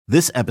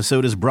This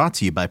episode is brought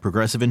to you by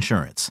Progressive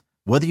Insurance.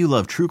 Whether you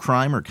love true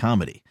crime or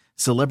comedy,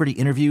 celebrity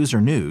interviews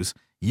or news,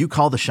 you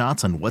call the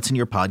shots on what's in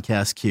your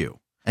podcast queue.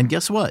 And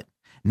guess what?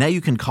 Now you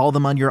can call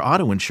them on your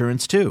auto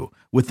insurance too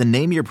with the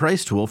Name Your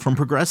Price tool from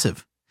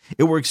Progressive.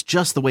 It works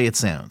just the way it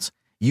sounds.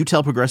 You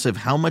tell Progressive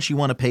how much you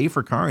want to pay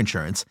for car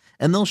insurance,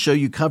 and they'll show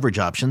you coverage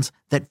options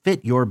that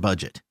fit your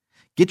budget.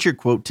 Get your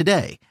quote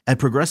today at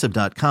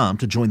Progressive.com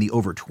to join the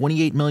over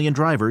 28 million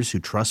drivers who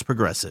trust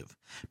Progressive.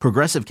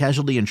 Progressive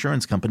Casualty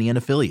Insurance Company and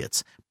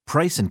Affiliates.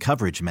 Price and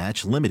coverage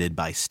match limited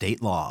by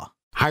state law.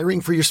 Hiring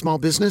for your small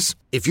business?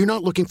 If you're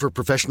not looking for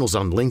professionals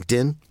on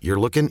LinkedIn, you're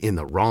looking in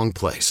the wrong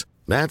place.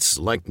 That's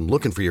like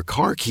looking for your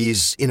car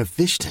keys in a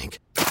fish tank.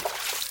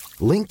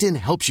 LinkedIn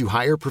helps you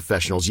hire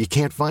professionals you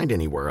can't find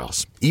anywhere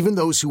else, even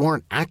those who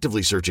aren't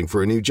actively searching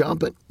for a new job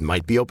but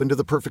might be open to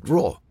the perfect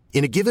role.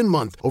 In a given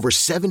month, over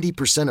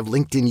 70% of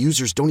LinkedIn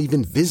users don't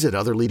even visit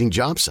other leading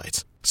job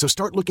sites. So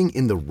start looking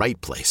in the right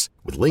place.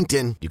 With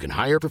LinkedIn, you can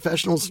hire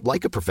professionals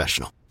like a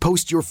professional.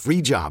 Post your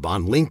free job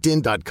on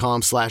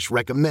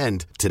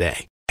linkedin.com/recommend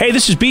today. Hey,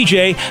 this is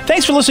BJ.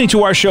 Thanks for listening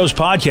to our show's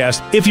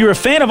podcast. If you're a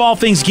fan of all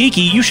things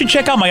geeky, you should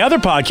check out my other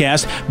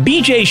podcast,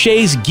 BJ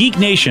Shea's Geek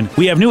Nation.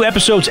 We have new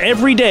episodes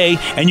every day,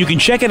 and you can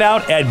check it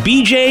out at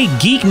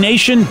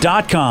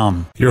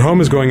bjgeeknation.com. Your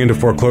home is going into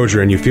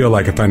foreclosure and you feel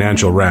like a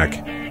financial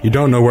wreck. You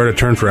don't know where to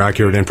turn for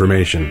accurate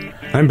information.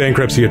 I'm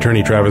bankruptcy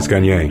attorney Travis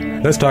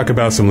Gagne. Let's talk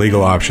about some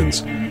legal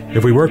options.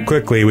 If we work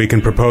quickly, we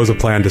can propose a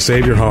plan to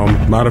save your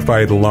home,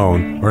 modify the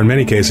loan, or in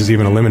many cases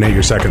even eliminate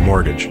your second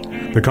mortgage.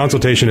 The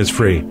consultation is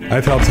free.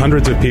 I've helped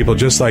hundreds of people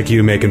just like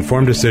you make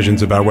informed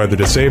decisions about whether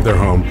to save their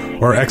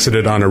home or exit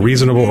it on a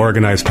reasonable,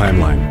 organized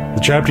timeline.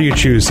 The chapter you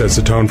choose sets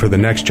the tone for the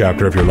next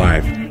chapter of your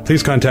life.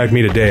 Please contact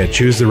me today at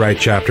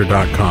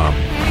choosetherightchapter.com.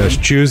 That's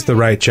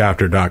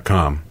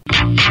choosetherightchapter.com.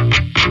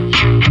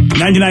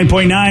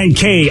 99.9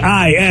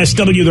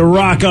 KISW, the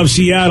Rock of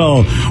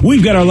Seattle.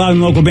 We've got our Loud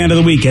and Local Band of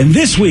the Week, and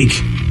this week,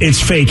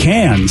 it's Fake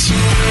Hands.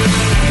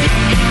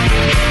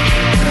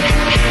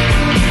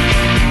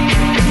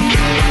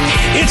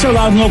 It's our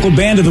Loud and Local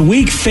Band of the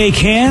Week, Fake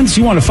Hands.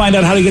 You want to find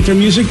out how to get their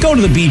music? Go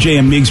to the BJ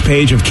and Migs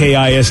page of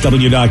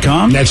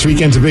KISW.com. Next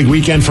weekend's a big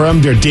weekend for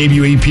them. Their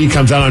debut EP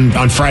comes out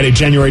on Friday,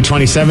 January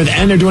 27th,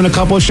 and they're doing a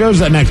couple of shows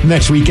that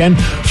next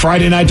weekend.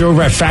 Friday night, they're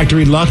over at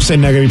Factory Lux,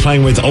 and they're going to be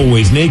playing with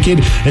Always Naked.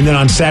 And then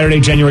on Saturday,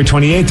 January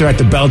 28th, they're at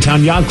the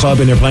Belltown Yacht Club,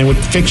 and they're playing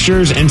with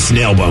Fixtures and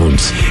Snail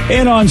Bones.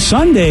 And on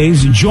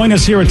Sundays, join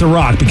us here at The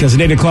Rock, because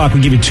at 8 o'clock,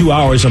 we give you 2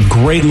 hours of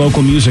great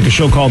local music, a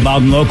show called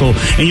Loud and Local,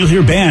 and you'll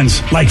hear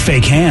bands like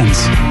Fake Hands.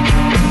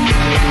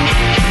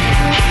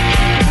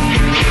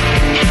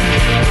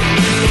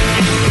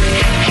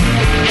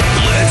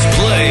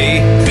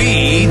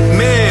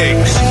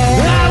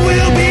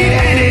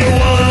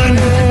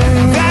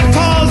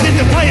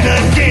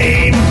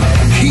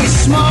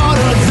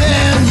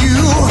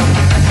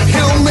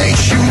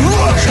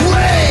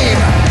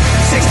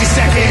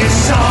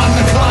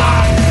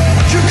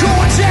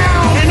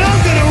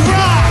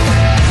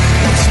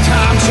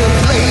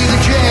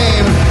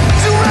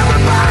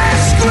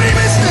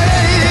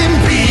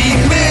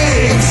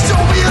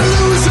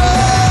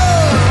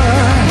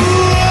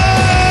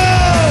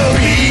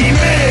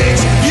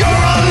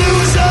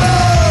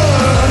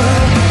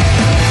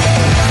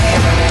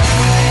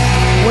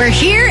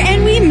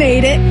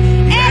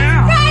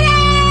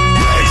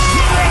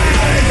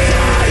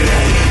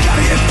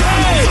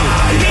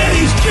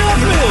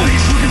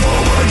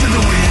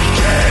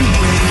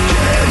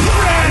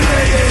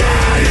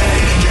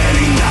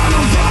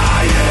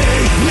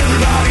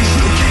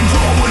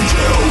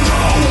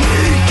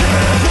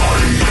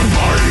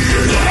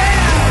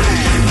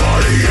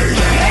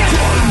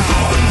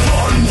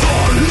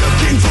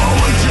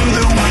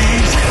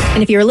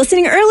 And if you were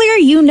listening earlier,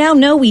 you now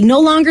know we no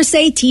longer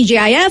say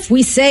TGIF,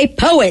 we say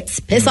poets.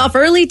 Piss off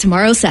early,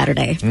 tomorrow's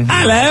Saturday. Mm-hmm.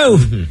 Hello!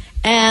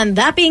 And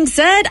that being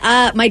said,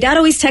 my dad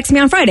always texts me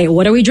on Friday,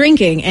 what are we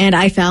drinking? And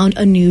I found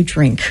a new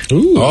drink.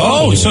 Ooh.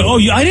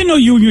 I didn't know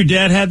you and your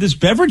dad had this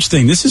beverage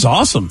thing. This is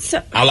awesome.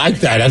 I like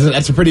that.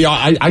 That's a pretty...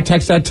 I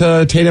text that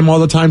to Tatum all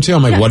the time, too.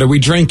 I'm like, what are we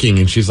drinking?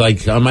 And she's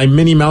like, my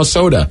Minnie Mouse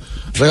soda.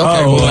 I was like,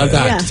 okay, we'll have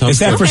that. Yeah. Is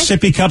that for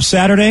Sippy Cup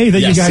Saturday that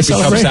you guys Sippy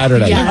celebrate? Cup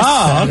Saturday. Yes.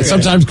 Oh, okay. It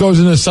sometimes goes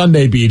into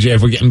Sunday, BJ,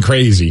 if we're getting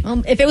crazy.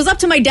 If it was up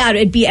to my dad,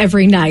 it'd be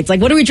every night. It's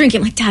like, what are we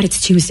drinking? I'm like, Dad, it's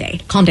Tuesday.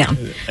 Calm down.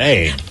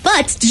 Hey.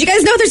 But did you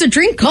guys know there's a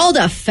drink called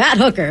a Fat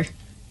Hooker?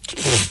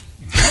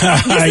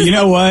 You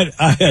know what?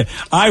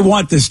 I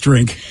want this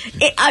drink.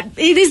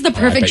 It is the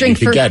perfect drink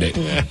you for... get it.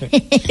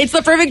 It's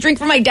the perfect drink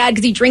for my dad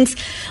because he drinks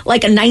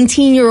like a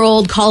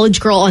 19-year-old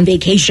college girl on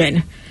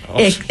vacation.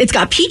 It's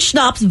got peach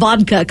schnapps,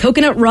 vodka,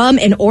 coconut rum,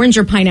 and orange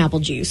or pineapple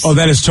juice. Oh,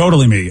 that is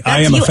totally me. That's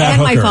I am you a fat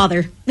and hooker. my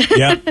father.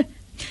 Yeah.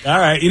 All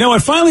right. You know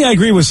what? Finally, I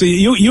agree with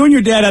you and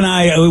your dad and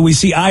I. We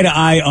see eye to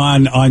eye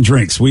on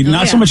drinks.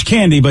 Not so much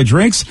candy, but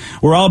drinks.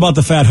 We're all about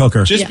the fat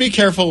hooker. Just be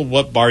careful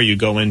what bar you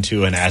go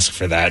into and ask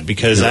for that,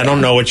 because I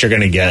don't know what you're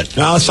going to get.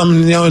 No,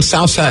 in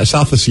south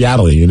of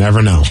Seattle, you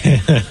never know.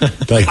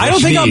 I don't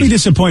think I'll be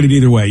disappointed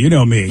either way. You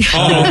know me.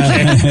 Oh,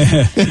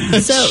 okay.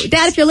 So,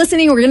 Dad, if you're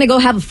listening, we're going to go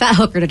have a fat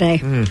hooker today.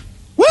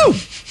 Woo!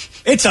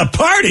 It's a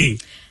party.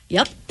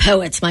 Yep,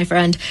 poets, my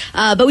friend.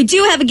 But we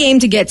do have a game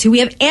to get to. We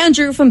have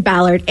Andrew from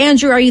Ballard.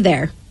 Andrew, are you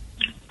there?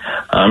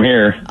 I'm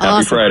here.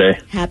 Happy Friday.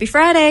 Happy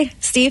Friday.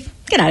 Steve,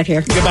 get out of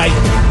here. Goodbye.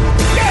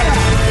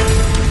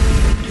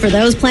 For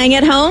those playing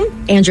at home,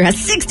 Andrew has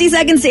 60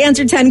 seconds to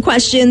answer 10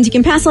 questions. You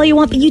can pass all you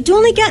want, but you do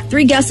only get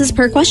 3 guesses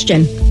per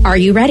question. Are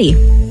you ready?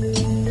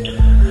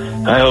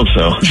 I hope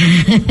so.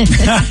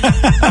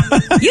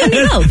 You and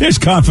me both. There's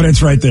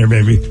confidence right there,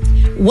 baby.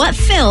 What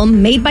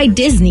film made by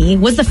Disney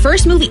was the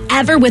first movie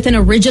ever with an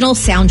original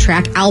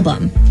soundtrack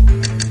album?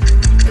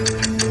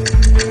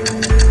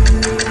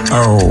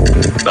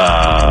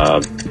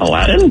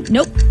 Aladdin?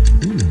 Nope.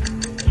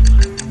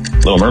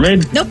 Little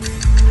Mermaid? Nope.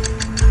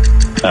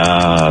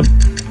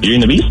 Beauty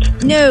and the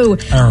Beast? No.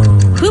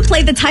 Who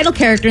played the title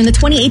character in the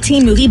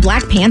 2018 movie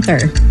Black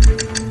Panther?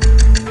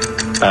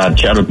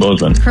 Chadwick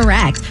Boseman.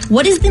 Correct.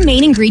 What is the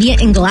main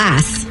ingredient in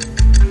glass?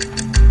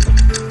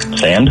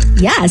 Sand?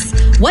 Yes.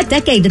 What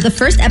decade did the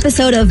first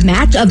episode of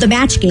the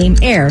Match Game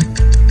air?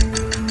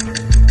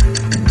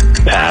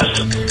 Pass.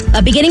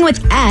 Beginning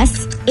with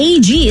S,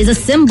 Ag is a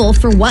symbol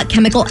for what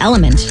chemical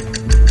element?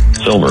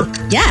 Silver.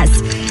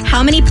 Yes.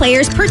 How many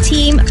players per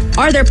team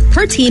are there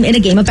per team in a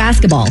game of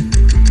basketball?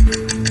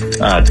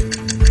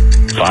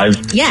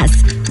 5.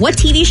 Yes. What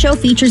TV show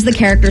features the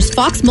characters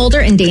Fox Mulder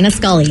and Dana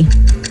Scully?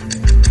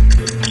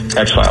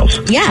 X-Files.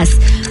 Yes.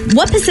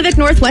 What Pacific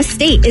Northwest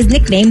state is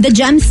nicknamed the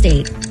Gem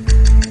State?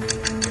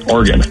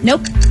 Oregon.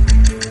 Nope.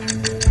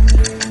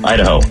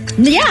 Idaho.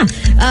 Yeah.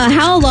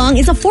 How long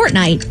is a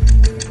fortnight? 2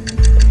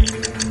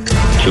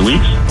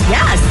 weeks.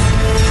 Yes.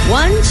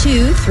 1,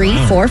 2,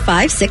 3, 4,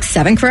 5, 6,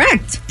 7.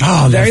 Correct.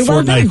 Oh, that Very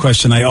well Fortnite done.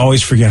 question. I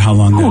always forget how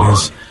long that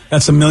is.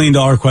 That's $1 million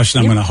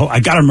question. I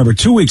got to remember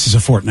 2 weeks is a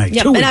fortnight.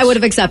 Yep. 2 And weeks. I would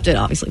have accepted,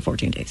 obviously,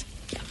 14 days.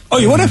 Yeah. Oh,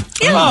 you would have?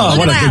 Yeah, Oh, look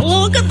what at a that. good,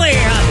 Look at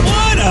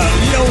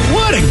that.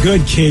 what a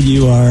good kid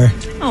you are.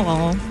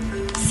 Oh,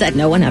 said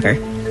no one ever.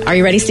 Are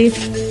you ready, Steve?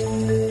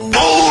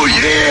 Oh,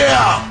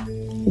 yeah!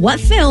 What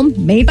film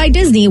made by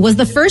Disney was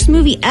the first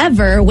movie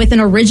ever with an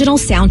original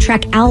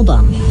soundtrack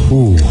album?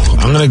 Ooh,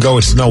 I'm going to go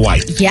with Snow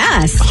White.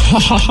 Yes.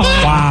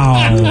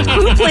 Wow.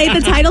 Who played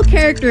the title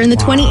character in the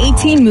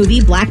 2018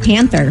 movie Black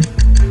Panther?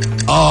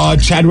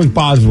 Chadwick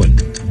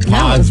Boseman.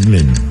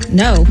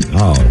 No.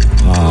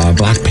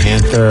 Black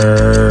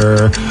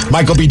Panther.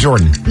 Michael B.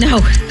 Jordan. No.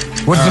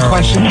 What's the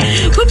question?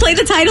 Who played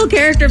the title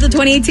character of the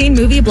 2018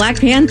 movie Black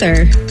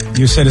Panther?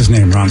 You said his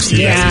name wrong, Steve.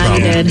 That's the Yeah,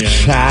 you problem. did.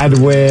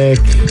 Chadwick.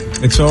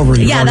 It's over.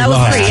 You've Yeah, that already was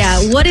lost. free.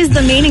 Yeah. What is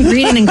the main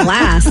ingredient in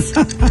glass?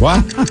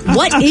 What?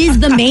 What is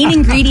the main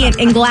ingredient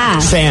in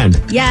glass? Sand.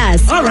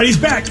 Yes. All right, he's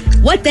back.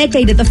 What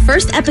decade did the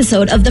first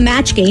episode of the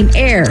Match Game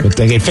air? The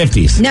decade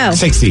 50s. No.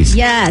 60s.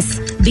 Yes.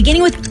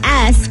 Beginning with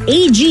S,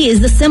 Ag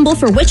is the symbol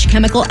for which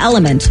chemical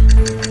element?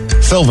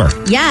 Silver.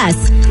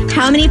 Yes.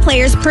 How many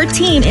players per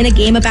team in a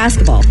game of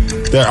basketball?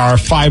 There are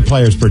 5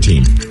 players per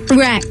team.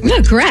 Correct.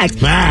 Correct.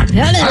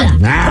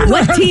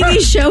 What TV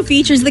show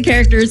features the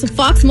characters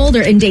Fox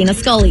Mulder and Dana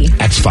Scully?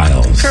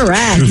 X-Files.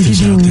 Correct. Truth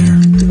is out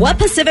there. What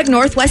Pacific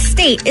Northwest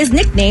state is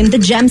nicknamed the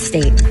Gem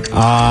State?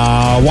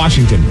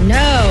 Washington.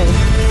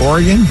 No.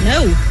 Oregon.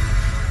 No.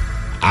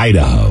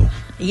 Idaho.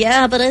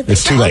 Yeah, but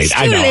It's too late.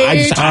 I know.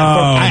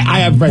 I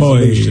have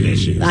resolution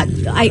issues.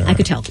 I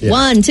could tell.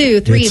 1,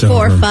 2, 3, It's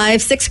 4, over.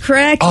 5, 6.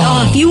 Correct.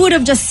 Oh, if you would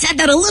have just said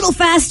that a little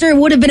faster, it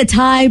would have been a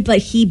tie, but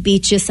he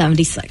beat you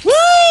 76. Woo!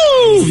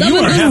 You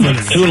are having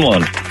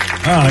 2-1.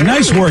 Oh,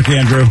 nice work,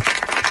 Andrew.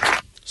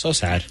 So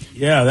sad.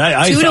 Yeah,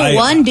 that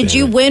 2-1. Did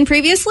you win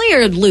previously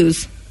or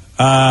lose?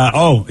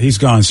 He's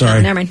gone.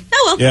 Sorry. Never mind.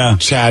 Oh, well. Yeah.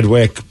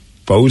 Chadwick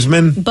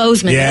Boseman.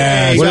 Boseman.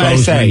 Yeah. What did I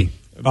say?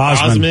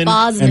 Bosman.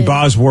 Bosman. And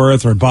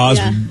Bosworth or Bos.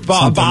 Yeah.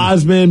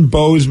 Bosman,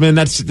 Boseman.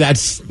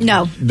 That's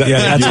No.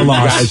 That's a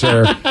loss.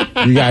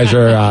 You guys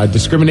are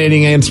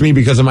discriminating against me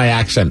because of my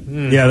accent.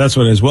 Yeah, that's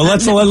what it is. Well,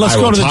 let's I go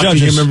will to the talk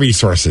judges. Human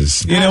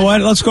resources. You know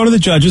what? Let's go to the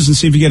judges and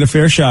see if you get a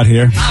fair shot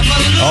here.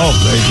 Oh,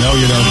 no,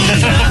 you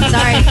don't.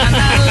 Sorry.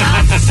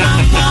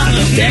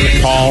 Damn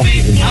it, Paul,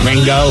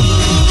 Ringo,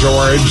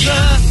 George,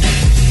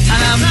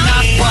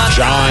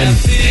 John,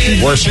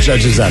 worst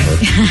judges ever.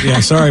 Yeah,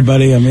 sorry,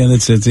 buddy. I mean,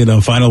 it's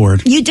final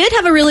word. You did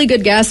have a really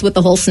good guess with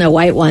the whole Snow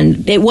White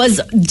one. It was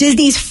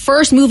Disney's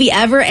first movie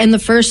ever and the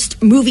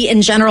first movie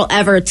in general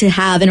ever to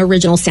have an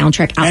original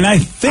soundtrack album. And I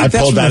think I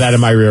that's pulled from that out of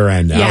my rear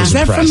end. I Yeah. was Is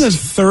that from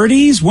impressed. the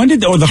 30s? When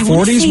did, or the I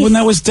wanna 40s say when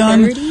that was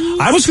done? 30s?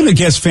 I was going to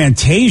guess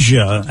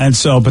Fantasia, and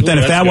so, but then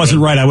if that's that good.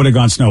 wasn't right, I would have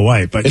gone Snow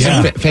White. But Is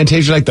yeah,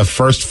 Fantasia like the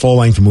first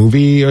full-length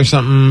movie or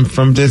something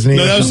from Disney?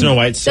 No, that was Snow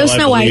White. That was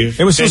Snow White.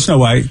 it was still Snow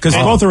White because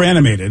both are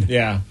animated.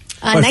 Yeah.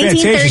 But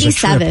Fantasia's a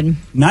trip. 1937.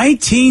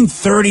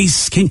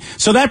 1930.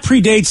 So that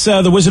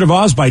predates The Wizard of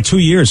Oz by 2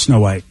 years, Snow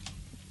White.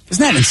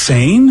 Isn't that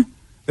insane?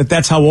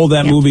 That's how old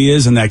that movie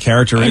is and that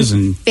character is.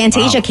 And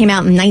Fantasia came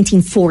out in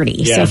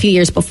 1940, so a few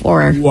years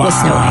before was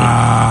Snow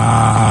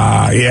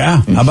White.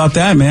 Yeah. How about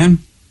that, man?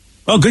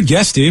 Well, good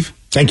guess, Steve.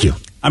 Thank you.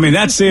 I mean,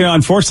 that's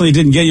unfortunately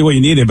didn't get you what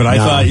you needed, but I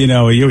thought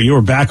you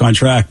were back on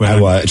track.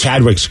 But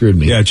Chadwick screwed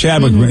me. Yeah,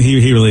 Chadwick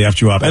he really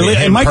effed you up.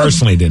 And Michael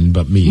personally didn't,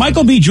 but me.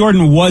 Michael B.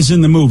 Jordan was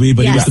in the movie,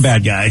 but he was the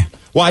bad guy.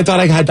 Well, I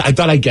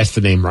thought I guessed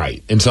the name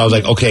right, and so I was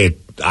like, okay,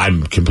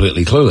 I'm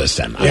completely clueless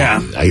then.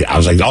 Yeah, I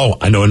was like, oh,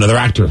 I know another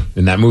actor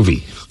in that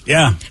movie.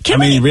 Yeah,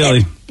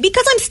 really,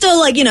 because I'm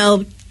still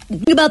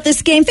about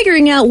this game,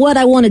 figuring out what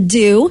I want to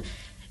do.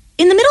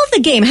 In the middle of the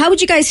game, how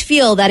would you guys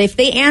feel that if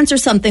they answer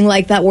something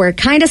like that where it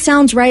kind of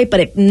sounds right, but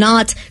it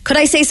not? Could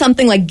I say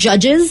something like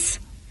Judges?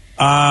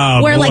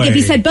 Where if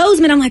you said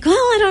Bozeman, I'm like, well,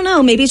 I don't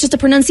know. Maybe it's just a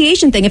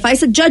pronunciation thing. If I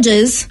said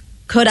Judges,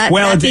 could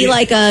that be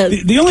like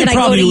a? The only can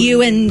problem I go to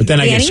you and? But then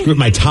Danny? I get screwed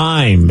my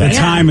time. The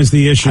time is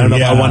the issue. I don't know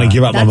if I want to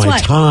give up on my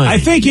time. I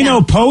think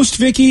post,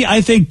 Vicky.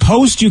 I think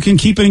post you can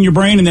keep it in your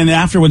brain, and then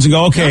afterwards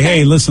go, okay,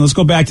 hey, listen, let's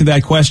go back to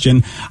that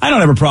question. I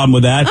don't have a problem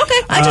with that.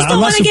 Okay, I just don't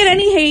want to get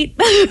any hate.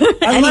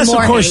 Unless,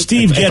 of course,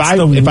 Steve gets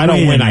the win. If I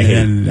don't win, I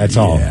hate. That's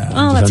all. Yeah.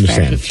 Oh, that's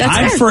fair.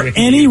 I'm for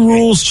any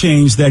rules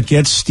change that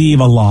gets Steve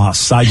a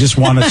loss. I just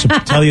want to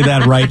tell you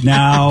that right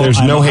now.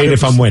 There's no hate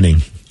if I'm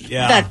winning.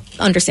 Yeah. That's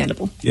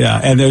understandable. Yeah,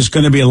 and there's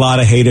going to be a lot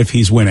of hate if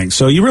he's winning.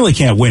 So you really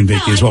can't win,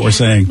 Vicky, is what we're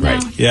saying. No.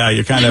 Right. Yeah,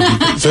 you're kind of...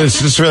 So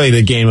it's just really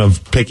the game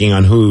of picking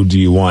on who do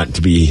you want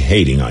to be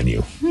hating on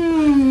you.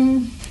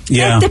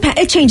 Yeah.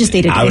 It changes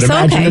day to day. I would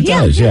imagine it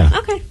does, yeah.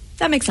 Okay,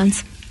 that makes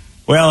sense.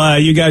 Well,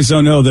 you guys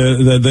don't know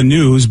the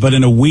news, but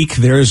in a week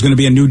there's going to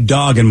be a new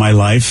dog in my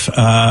life. What?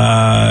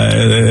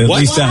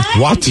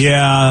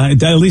 Yeah,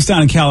 at least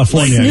down in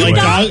California.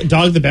 Like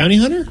Dog the Bounty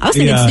Hunter? I was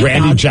thinking Snoop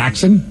Randy Dogg.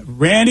 Jackson?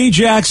 Randy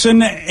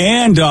Jackson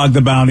and Dog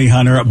the Bounty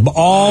Hunter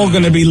all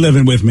going to be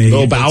living with me.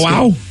 Little Bow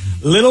Wow?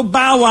 Little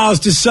Bow Wow's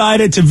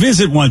decided to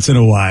visit once in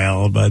a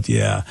while, but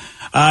yeah.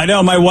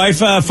 No, my wife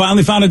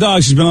finally found a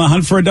dog. She's been on the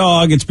hunt for a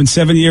dog. It's been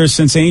 7 years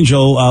since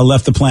Angel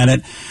left the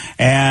planet.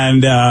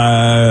 And,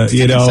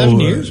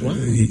 7 years? Wow.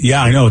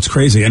 Yeah, I know. It's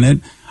crazy, isn't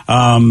it?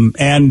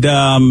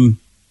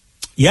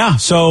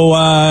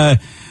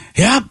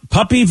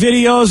 Puppy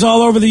videos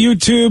all over the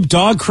YouTube,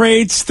 dog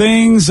crates,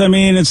 things. I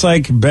mean, it's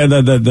like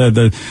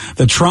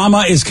the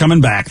trauma is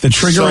coming back. The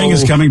triggering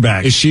is coming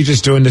back. Is she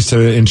just doing this to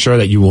ensure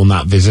that you will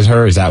not visit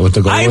her? Is that what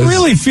the goal is? I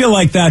really feel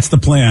like that's the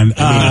plan.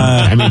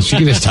 I mean, she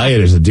can just tell you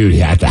there's a dude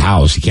at the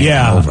house. You can't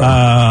come over.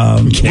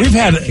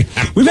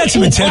 We've had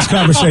some intense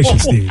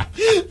conversations, Steve.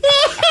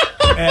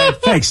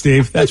 Thanks,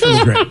 Steve. That's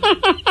really great.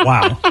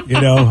 Wow.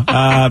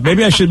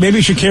 Maybe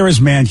Shakira's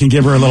man can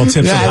give her a little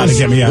tips on how to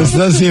get me out. This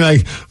does seem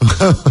like,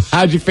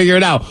 how'd you figure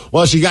it out?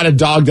 Well, she got a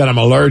dog that I'm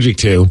allergic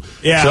to.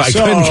 Yeah. So I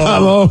couldn't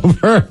come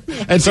over.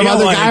 And some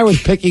other guy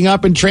was picking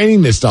up and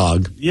training this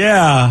dog.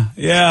 Yeah.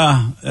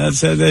 That's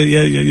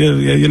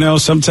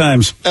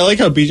sometimes. I like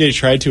how BJ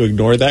tried to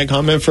ignore that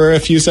comment for a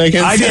few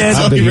seconds. I did.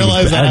 I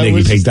think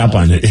he picked up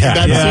on it.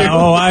 Yeah.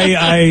 Oh,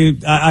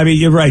 I mean,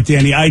 you're right,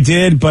 Danny. I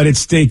did, but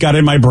it got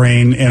in my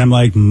brain, and I'm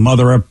like,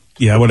 whatever,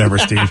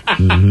 Steve.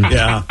 Mm-hmm.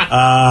 Yeah.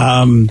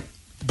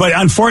 But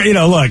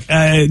unfortunately, look,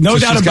 no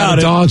doubt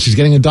about it. She's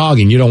getting a dog,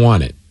 and you don't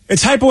want it.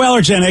 It's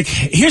hypoallergenic.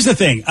 Here's the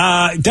thing.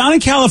 Down in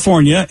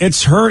California,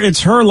 it's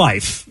her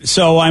life.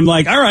 So I'm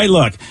like, all right,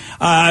 look.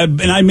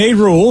 And I made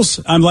rules.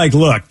 I'm like,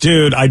 look,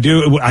 dude,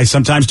 I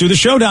sometimes do the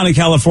show down in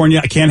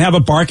California. I can't have a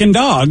barking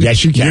dog.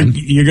 Yes, you can.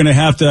 You're going to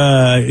have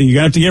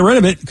to get rid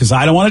of it because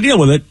I don't want to deal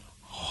with it.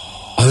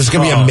 Oh, this is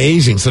going to be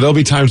amazing. So there'll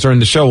be times during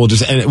the show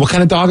and what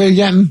kind of dog are you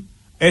getting?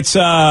 It's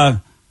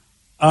a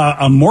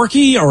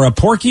Morkie or a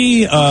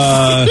Porky.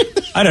 I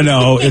don't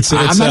know.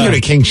 I'm not here to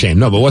king shame.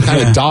 No, but what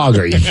kind of dog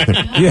are you?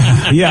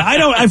 Yeah.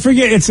 I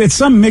forget. It's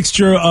some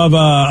mixture of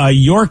a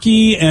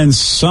Yorkie and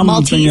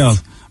something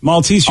else.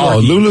 Maltese Yorkie. Oh,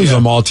 Lulu's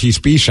a Maltese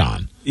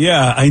Bichon.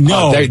 Yeah, I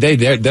know.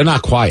 They're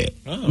not quiet.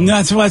 Oh.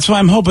 That's why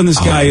I'm hoping this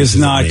guy is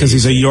not, because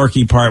he's a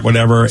Yorkie part,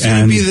 whatever.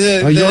 And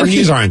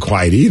Yorkies aren't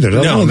quiet either.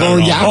 They're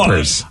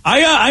yappers.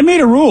 I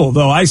made a rule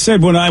though. I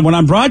said when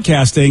I'm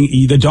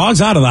broadcasting, the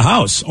dog's out of the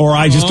house, or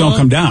I just don't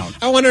come down.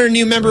 I want a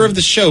new member of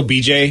the show,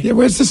 BJ. Yeah,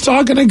 where's this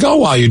dog going to go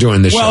while you're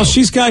doing this show? Well,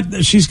 she's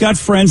got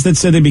friends that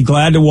said they'd be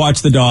glad to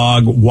watch the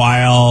dog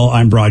while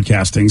I'm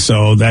broadcasting.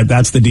 So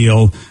that's the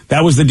deal.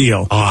 That was the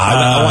deal. Oh,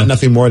 I want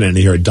nothing more than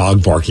to hear a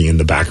dog barking in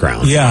the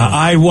background. Yeah,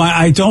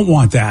 I don't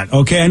want that.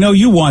 Okay, I know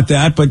you want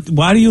that, but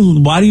why do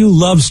you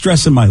love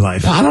stress in my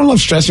life? No, I don't love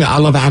stress. I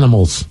love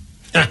animals.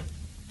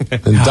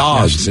 And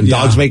dogs. And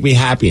dogs make me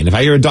happy. And if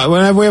I hear a dog,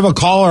 whenever we have a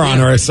caller on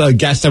or a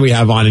guest that we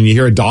have on and you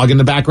hear a dog in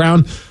the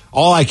background,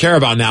 all I care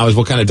about now is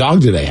what kind of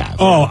dog do they have.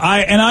 Oh,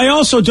 I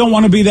also don't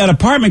want to be that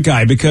apartment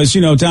guy because,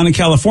 down in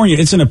California,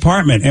 it's an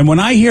apartment. And when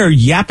I hear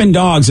yapping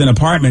dogs in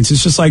apartments,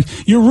 it's just like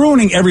you're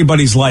ruining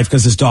everybody's life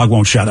because this dog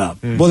won't shut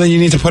up. Well, then you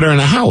need to put her in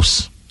a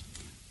house.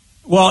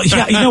 Well,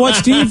 yeah, you know what,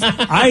 Steve?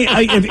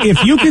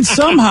 If you could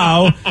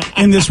somehow,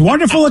 in this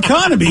wonderful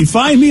economy,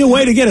 find me a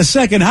way to get a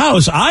second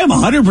house, I'm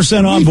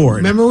 100% on board.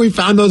 Remember we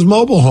found those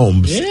mobile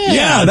homes?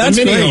 Yeah, that's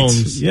the mini great.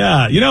 homes.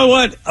 Yeah, you know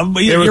what?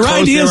 They were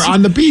close. They were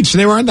on the beach.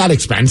 They weren't that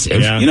expensive.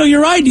 Yeah. You know,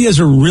 your ideas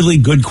are really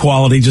good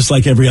quality, just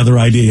like every other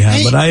idea you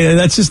have. But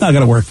that's just not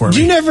going to work for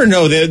me. You never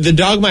know. The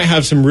dog might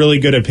have some really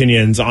good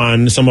opinions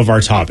on some of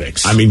our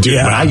topics. I mean, dude,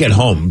 when I get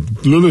home,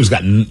 Lulu's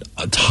got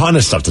a ton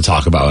of stuff to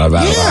talk about on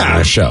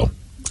our show.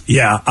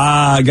 Yeah,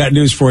 I got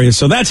news for you.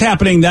 So that's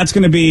happening. That's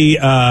going to be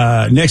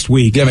next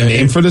week. Do you have a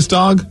name for this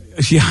dog?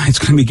 Yeah, it's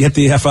going to be Get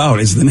the F Out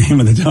is the name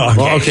of the dog.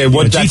 Well, okay,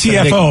 what that's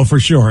GTFO for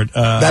short.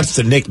 That's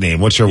the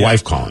nickname. What's your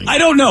wife calling? I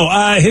don't know.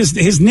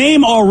 His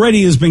name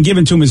already has been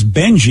given to him as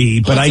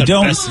Benji, but I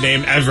don't. That's the best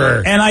name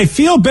ever. And I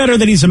feel better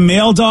that he's a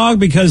male dog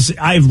because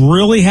I've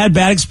really had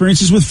bad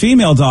experiences with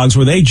female dogs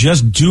where they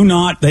just do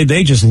not.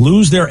 They just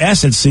lose their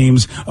S. It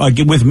seems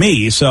with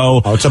me.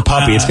 So it's a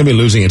puppy. It's going to be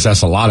losing its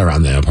S a lot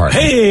around the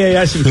apartment. Hey,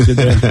 I see what you did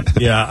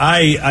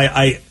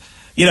there.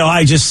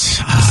 Yeah, this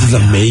is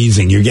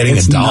amazing. You're getting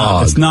a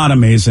dog. It's not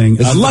amazing.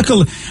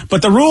 Luckily,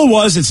 but the rule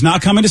was it's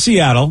not coming to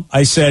Seattle.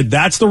 I said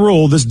that's the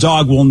rule. This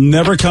dog will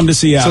never come to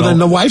Seattle. So then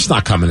the wife's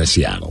not coming to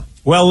Seattle.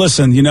 Well,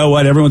 listen, you know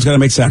what? Everyone's got to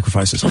make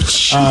sacrifices.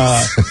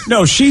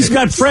 No, she's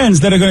got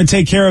friends that are going to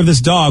take care of this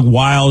dog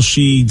while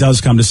she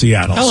does come to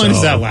Seattle. How long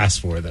does that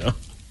last for, though?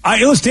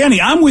 Listen, Danny,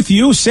 I'm with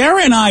you.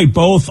 Sarah and I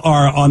both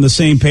are on the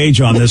same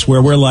page on this,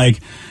 where we're like,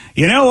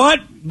 you know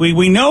what?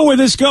 We know where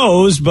this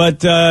goes,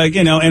 but,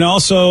 and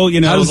also,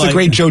 how does the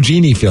great Joe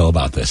Genie feel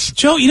about this?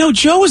 Joe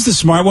is the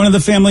smart one of the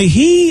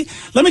family.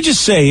 Let me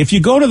just say, if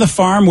you go to the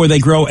farm where they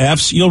grow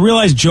Fs, you'll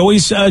realize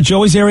Joey's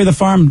area of the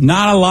farm,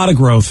 not a lot of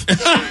growth.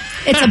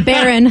 It's a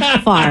barren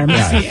farm.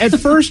 See, at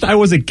first, I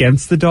was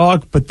against the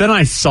dog, but then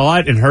I saw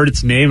it and heard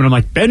its name, and I'm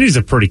like, Benji's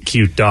a pretty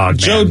cute dog, man.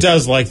 Joe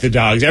does like the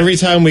dogs. Every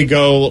time we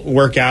go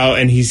work out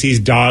and he sees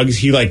dogs,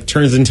 he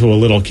turns into a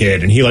little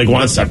kid, and he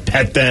wants to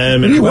pet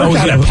them. And you work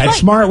out at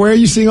PetSmart? Where are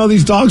you seeing all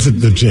these dogs at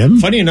the gym?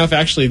 Funny enough,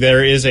 actually,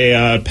 there is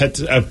a pet.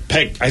 I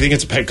think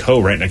it's a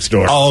Petco right next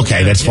door. Oh,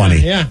 okay, that's funny.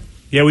 Yeah,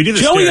 we do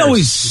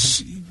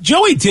the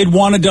Joey did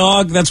want a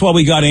dog. That's why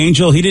we got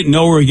Angel. He didn't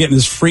know we were getting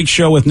this freak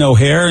show with no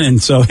hair,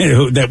 and so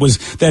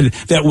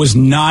that was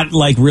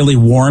not really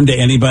warm to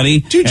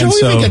anybody. Dude, Joey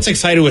even gets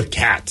excited with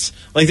cats.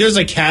 There's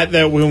a cat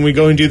that when we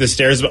go and do the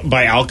stairs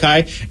by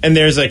Alki, and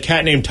there's a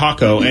cat named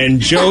Taco, and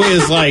Joe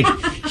is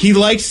he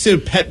likes to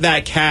pet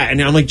that cat,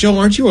 and I'm like, Joe,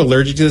 aren't you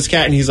allergic to this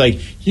cat? And he's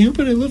like, yeah,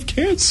 but I love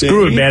cats.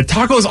 Screw it, man.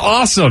 Taco's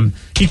awesome.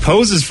 He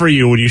poses for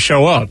you when you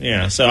show up.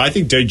 Yeah, so I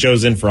think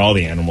Joe's in for all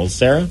the animals.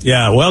 Sarah?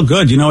 Yeah, well,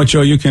 good. You know what,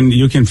 Joe? You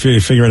can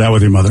figure it out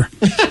with your mother.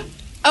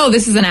 Oh,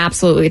 this is an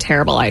absolutely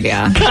terrible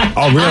idea.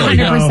 Oh, really?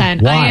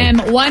 100%. Why? I am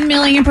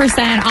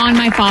 1,000,000% on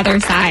my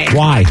father's side.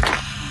 Why?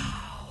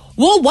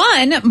 Well,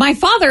 one, my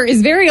father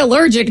is very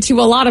allergic to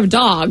a lot of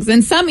dogs,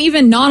 and some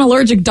even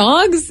non-allergic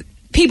dogs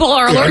people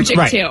are allergic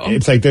to.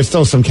 It's there's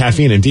still some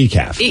caffeine in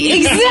decaf.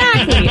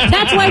 Exactly.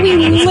 That's why we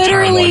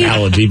literally...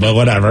 analogy, but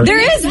whatever. There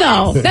is,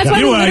 though. That's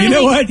why you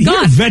know what?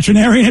 You're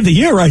veterinarian of the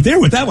year right there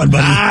with that one,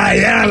 buddy.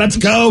 Yeah, let's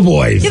go,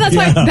 boys. Yeah, that's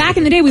why back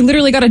in the day we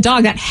literally got a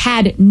dog that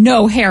had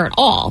no hair at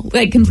all,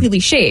 completely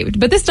shaved.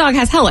 But this dog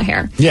has hella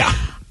hair. Yeah.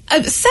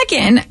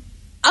 Second,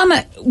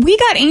 we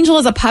got Angel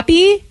as a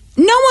puppy.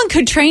 No one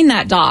could train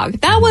that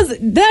dog.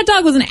 That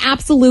dog was an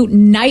absolute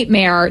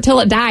nightmare till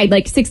it died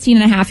 16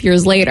 and a half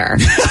years later.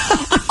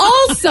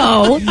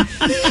 Also,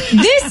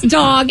 this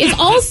dog is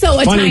also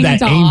a Funny tiny that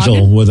dog.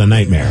 Angel was a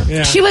nightmare.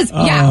 Yeah. She was,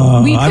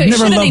 I've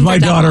never loved my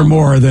daughter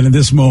more than in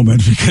this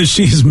moment because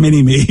she's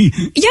mini-me.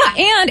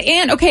 Yeah,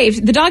 and okay,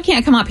 if the dog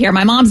can't come up here,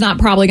 my mom's not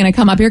probably going to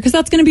come up here because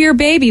that's going to be her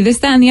baby, this,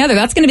 that, and the other.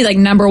 That's going to be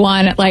number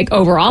one,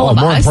 over all of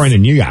us. More important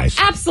than you guys.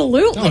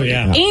 Absolutely. Oh,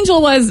 yeah.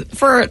 Angel was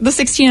for the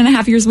 16 and a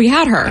half years we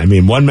had her. I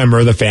mean, one member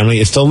of the family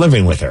is still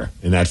living with her,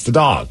 and that's the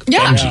dog.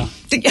 Yeah.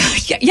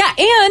 Yeah,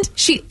 and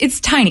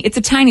it's tiny. It's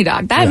a tiny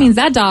dog. That means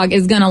that dog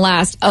is going to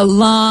last a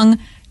long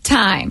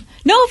time.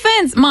 No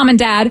offense, Mom and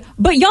Dad,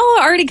 but y'all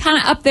are already kind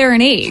of up there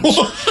in age.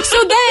 So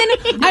then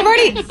I've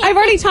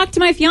already talked to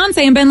my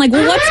fiance and been like,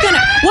 well,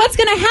 what's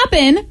gonna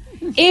happen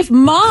if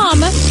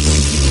Mom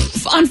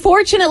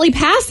unfortunately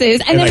passes,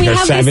 and then we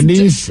have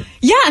 70s?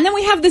 And then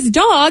we have this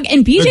dog,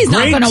 and BJ's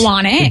not going to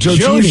want it.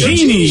 Joe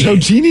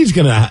Genie's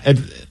gonna.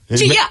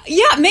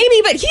 Yeah,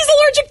 maybe, but he's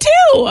allergic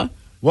too.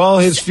 Well,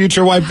 his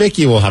future wife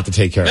Vicky will have to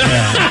take care of it.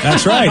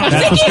 That's right.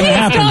 That's what's going to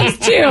happen. Dogs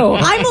too.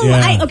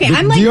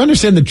 Do you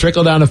understand the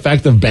trickle down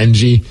effect of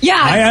Benji? Yeah.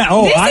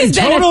 I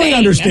totally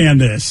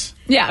understand this.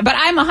 Yeah, but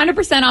I'm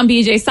 100% on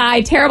BJ's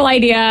side. Terrible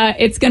idea.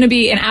 It's going to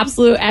be an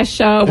absolute S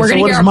show. We're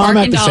going to hear a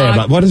barking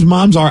dog. What is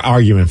Mom's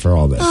argument for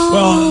all this? Oh,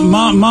 well,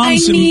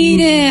 Mom's... I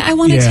need it. I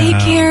want to take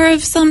care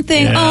of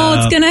something. Yeah. Oh,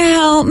 it's going to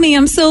help me.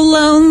 I'm so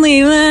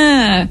lonely.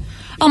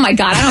 Oh my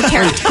God, I don't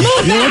care.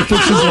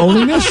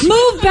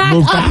 Move back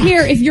up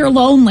here if you're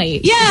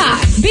lonely.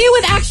 Yeah, be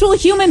with actual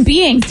human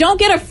beings. Don't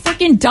get a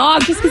freaking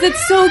dog just because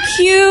it's so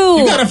cute.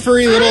 You got a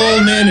furry little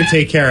old man to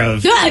take care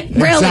of. Yeah,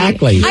 really?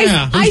 Exactly.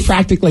 Yeah. He's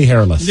practically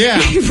hairless. Yeah.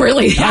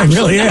 Really? I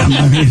really am.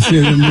 I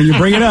mean, when you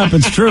bring it up,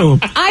 it's true.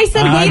 I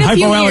said wait I'm a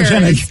few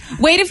hypoallergenic. years.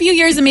 Wait a few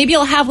years and maybe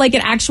you'll have like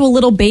an actual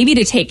little baby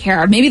to take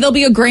care of. Maybe there'll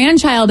be a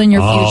grandchild in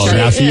your future.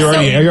 Now, so you're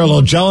a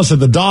little jealous of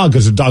the dog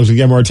because the dogs will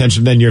get more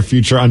attention than your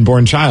future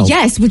unborn child.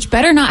 Yes, which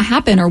better not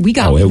happen or we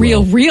got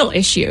real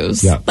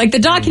issues. Yeah. Like the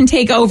dog can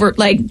take over,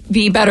 like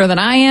be better than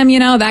I am,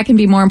 that can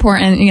be more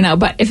important,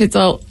 but if it's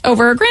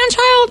over a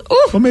grandchild,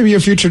 ooh. Well, maybe your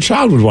future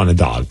child would want a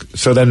dog.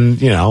 So then,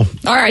 All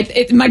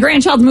right, my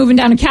grandchild's moving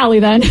down to Cali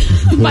then.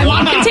 My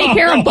mom can take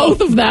care of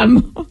both of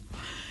them.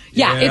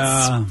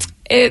 Yeah.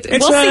 We'll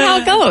see how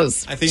it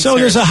goes. I think so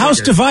there's a house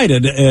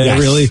divided,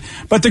 really.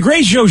 But the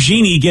great Joe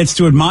Genie gets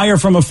to admire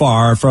from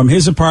afar from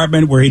his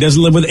apartment where he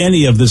doesn't live with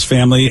any of this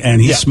family, and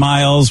he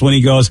smiles when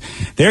he goes,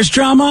 there's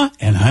drama,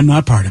 and I'm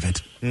not part of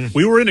it.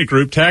 We were in a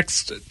group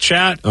text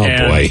chat,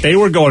 and boy. they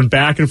were going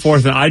back and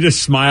forth, and I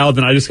just smiled,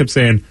 and I just kept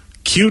saying,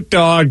 cute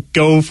dog,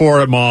 go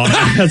for it, Mom.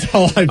 That's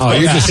all I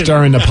you're just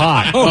stirring the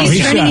pot.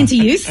 He's turning into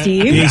you,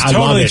 Steve. He's I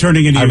totally love it.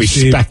 turning into I you,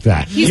 Steve. respect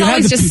that. He's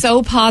always just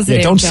so positive.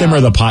 Yeah, don't Joe. simmer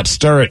the pot,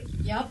 stir it.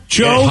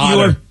 Joe, Get you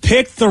hotter. have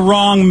picked the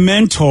wrong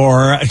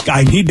mentor.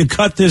 I need to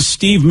cut this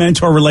Steve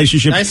mentor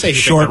relationship I say he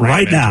short picked the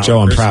right right now. mentor. Joe,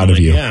 I'm proud of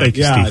you. Yeah. Thank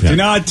you, Yeah, Steve. do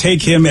not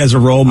take him as a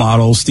role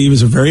model. Steve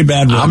is a very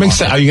bad role I'm model.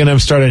 excited. Are you going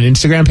to start an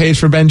Instagram page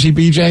for Benji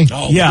BJ?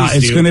 Yeah, please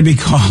it's do. going to be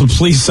called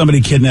Please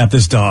Somebody Kidnap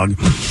This Dog.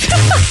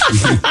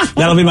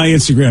 That'll be my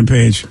Instagram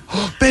page.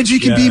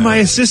 Benji can be my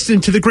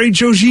assistant to the great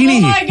Joe Genie.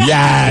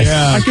 Yes.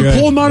 Yeah, I can good.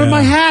 pull him out of Yeah.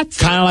 my hat.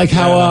 Kind of like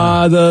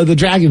how the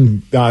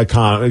dragon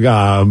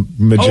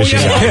magician.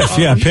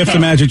 Piff the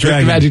Magic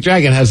Dragon. The Magic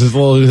Dragon has his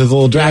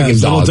little dragon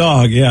his dog. little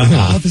dog, yeah.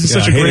 Oh, this is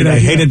such a great I idea.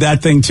 hated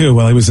that thing too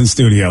while he was in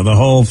studio. The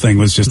whole thing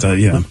was just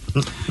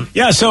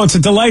yeah, so it's a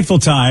delightful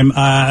time,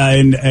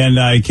 and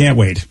I can't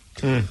wait.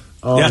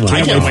 Oh, Yeah, my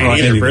I can't for wait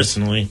any either, of it.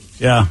 personally.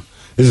 Yeah.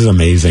 This is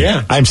amazing.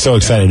 Yeah. I'm so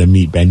excited to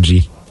meet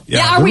Benji.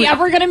 Yeah, are we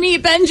ever going to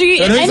meet Benji?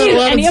 But he's not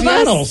allowed Any in of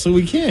Seattle, us? so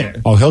we can't.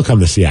 Oh, he'll come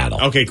to Seattle.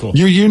 Okay, cool.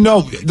 You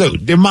know,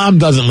 your mom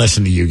doesn't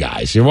listen to you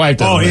guys. Your wife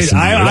doesn't listen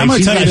to you. I'm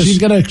gonna tell you this. She's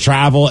going to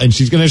travel and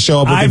she's going to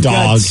show up with I've a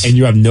dog, got- and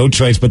you have no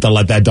choice but to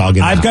let that dog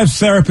in. I've got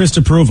therapist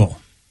approval.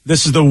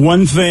 This is the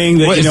one thing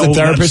that What, is the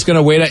therapist going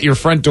to wait at your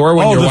front door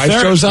when your wife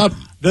shows up?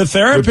 The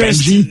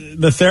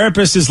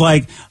therapist is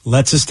like,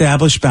 let's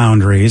establish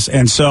boundaries,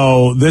 and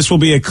so this will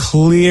be a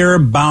clear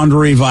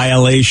boundary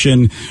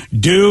violation,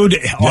 dude.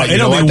 Yeah, you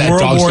know it'll what? be That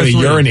World dog's War going to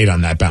III. urinate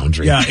on that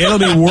boundary. Yeah, it'll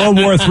be World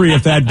War III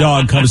if that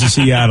dog comes to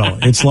Seattle.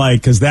 It's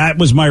like, because that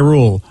was my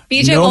rule.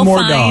 BJ no will more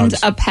find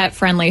dogs. a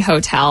pet-friendly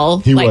hotel,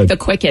 He like would. the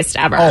quickest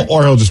ever. Oh,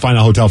 or he'll just find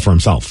a hotel for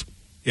himself.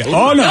 Yeah.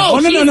 Oh no!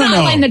 he's no!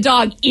 not letting the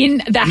dog in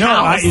the No,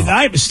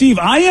 house. Steve,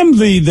 I am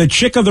the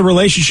chick of the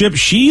relationship.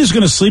 She is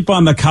going to sleep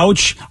on the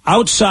couch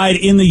outside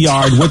in the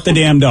yard with the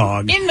damn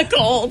dog. in the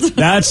cold.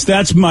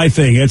 That's my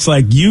thing. It's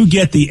like you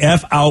get the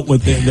F out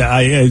with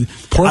the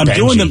Poor I'm Benji.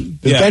 doing Does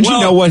the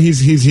Benji know what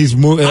he's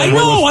moving? I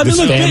know. I mean, This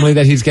look, family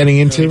that he's getting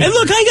into. And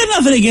look, I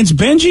got nothing against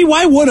Benji.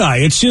 Why would I?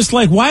 It's just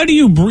like, why do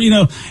you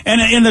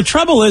and the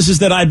trouble is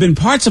that I've been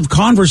parts of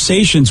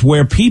conversations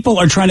where people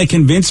are trying to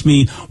convince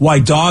me why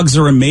dogs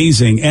are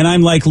amazing. And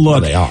I'm like,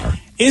 look, they are.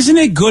 Isn't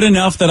it good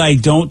enough that I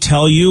don't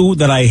tell you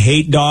that I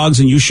hate dogs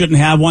and you shouldn't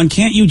have one?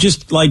 Can't you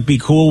just like be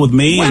cool with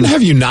me? When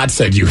have you not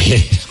said you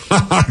hate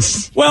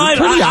dogs? Well,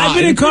 I've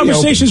been in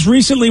conversations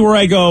recently where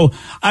I go,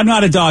 I'm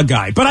not a dog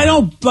guy, but I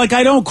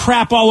don't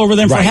crap all over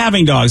them for Right.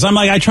 having dogs. I'm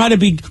like, I try to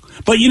be,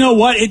 but you know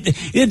what?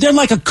 They're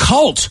like a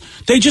cult.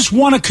 They just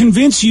want to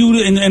convince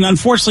you. And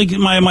unfortunately,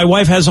 my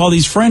wife has all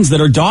these friends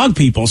that are dog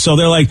people. So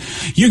they're like,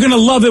 you're going to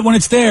love it when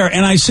it's there.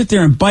 And I sit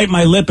there and bite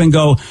my lip and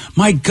go,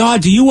 my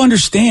God, do you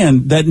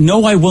understand that?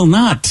 No, I will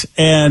not.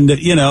 And,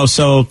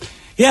 so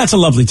yeah, it's a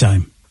lovely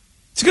time.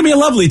 It's going to be a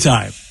lovely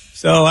time.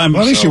 So I'm.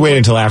 Well, at least you wait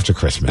until after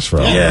Christmas for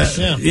all this.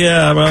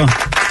 Yeah. Well,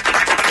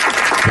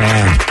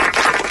 Man,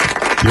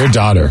 your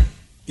daughter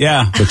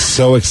yeah. looks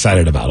so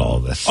excited about all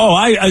of this. Oh,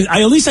 I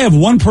at least I have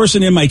one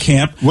person in my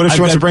camp. What if she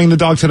wants to bring the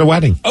dog to the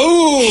wedding?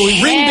 Oh,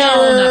 ring Hell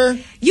bearer. no.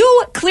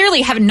 You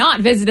clearly have not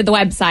visited the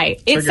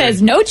website. It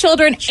says no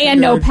children and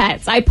no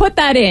pets. I put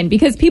that in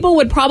because people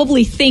would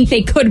probably think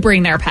they could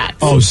bring their pets.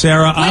 Oh,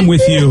 Sarah, I'm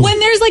with you. When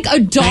there's like a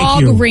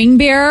dog you. ring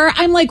bearer,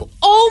 I'm like,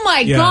 oh my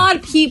Yeah.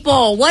 God,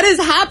 people, what is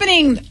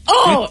happening?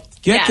 Oh,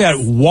 Get yes. that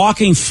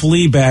walking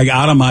flea bag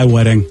out of my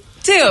wedding.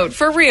 Dude,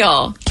 for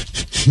real.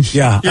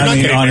 Yeah, You're not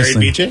getting married,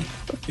 BJ.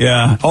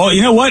 Yeah. Oh,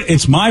 you know what?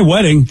 It's my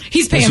wedding.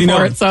 He's paying You know,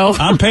 for it, so.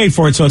 I'm paying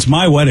for it, so it's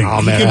my wedding. Oh,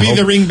 You man, could I be hope-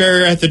 the ring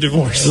bearer at the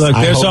divorce. Look,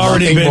 I there's hope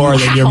already nothing been more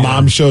than your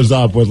mom shows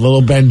up with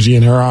little Benji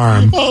in her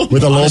arm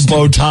with a little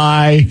bow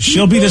tie.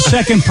 She'll be the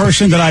second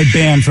person that I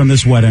ban from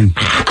this wedding.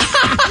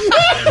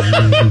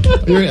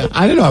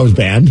 I didn't know I was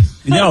banned.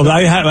 No,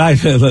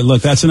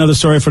 look, that's another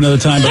story for another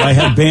time, but I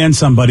had banned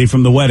somebody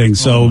from the wedding.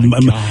 So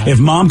if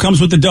mom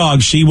comes with the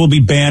dog, she will be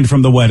banned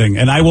from the wedding,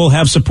 and I will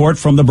have support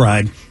from the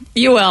bride.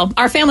 You will.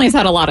 Our family has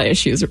had a lot of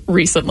issues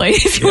recently.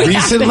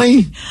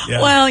 Recently?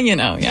 Yeah. Well,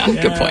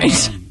 good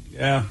point.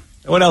 Yeah.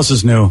 What else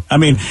is new? I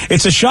mean,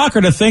 it's a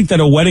shocker to think that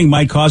a wedding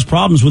might cause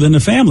problems within the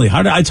family.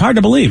 It's hard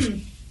to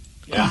believe.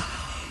 Yeah.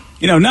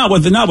 Not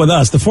with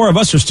us. The four of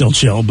us are still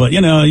chill, but,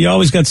 you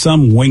always got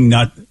some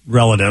wingnut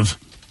relative.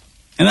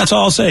 And that's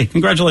all I'll say.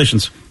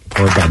 Congratulations.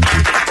 Poor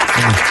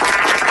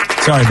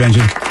Benji. Sorry,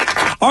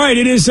 Benji. All right,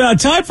 it is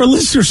time for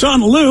Listeners on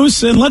the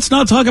Loose, and let's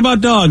not talk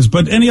about dogs,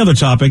 but any other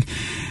topic.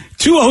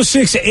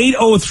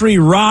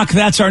 206-803-ROCK.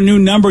 That's our new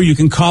number. You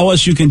can call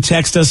us. You can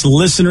text us.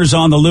 Listeners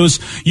on the Loose.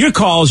 Your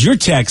calls, your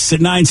texts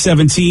at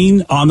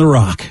 917 on the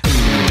Rock.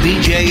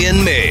 BJ and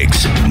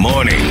Migs,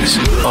 mornings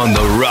on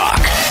the Rock.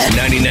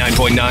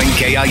 99.9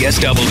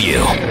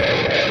 KISW.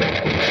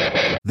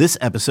 This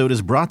episode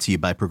is brought to you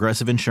by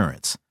Progressive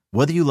Insurance.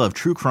 Whether you love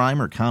true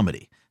crime or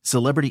comedy,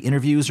 celebrity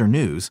interviews or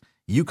news,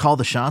 you call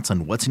the shots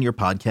on what's in your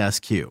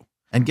podcast queue.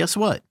 And guess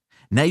what?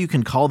 Now you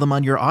can call them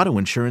on your auto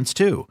insurance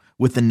too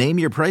with the Name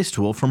Your Price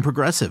tool from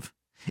Progressive.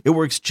 It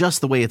works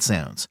just the way it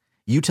sounds.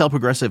 You tell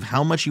Progressive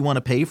how much you want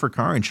to pay for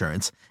car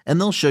insurance, and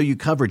they'll show you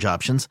coverage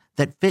options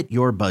that fit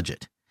your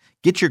budget.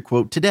 Get your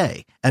quote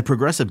today at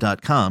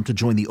Progressive.com to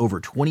join the over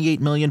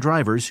 28 million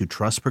drivers who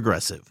trust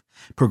Progressive.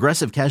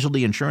 Progressive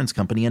Casualty Insurance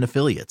Company and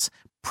Affiliates.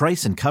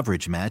 Price and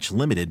coverage match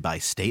limited by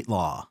state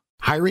law.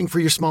 Hiring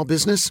for your small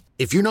business?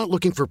 If you're not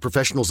looking for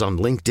professionals on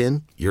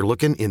LinkedIn, you're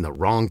looking in the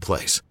wrong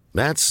place.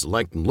 That's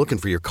like looking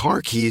for your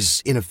car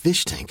keys in a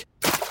fish tank.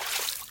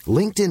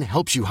 LinkedIn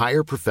helps you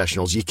hire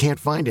professionals you can't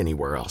find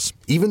anywhere else,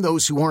 even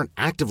those who aren't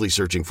actively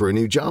searching for a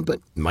new job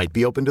but might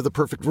be open to the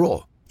perfect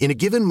role. In a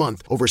given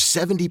month, over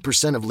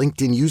 70% of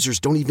LinkedIn users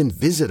don't even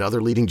visit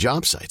other leading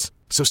job sites.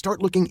 So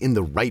start looking in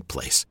the right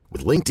place.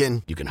 With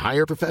LinkedIn, you can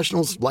hire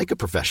professionals like a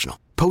professional.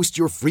 Post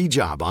your free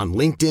job on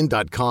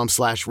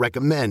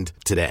linkedin.com/recommend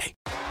today.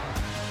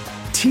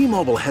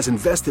 T-Mobile has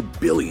invested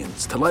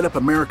billions to light up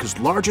America's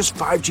largest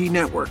 5G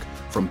network,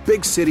 from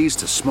big cities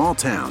to small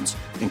towns,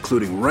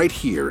 including right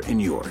here in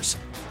yours.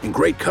 And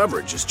great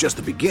coverage is just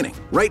the beginning.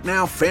 Right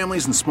now,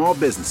 families and small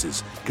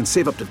businesses can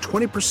save up to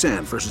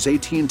 20% versus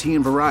AT&T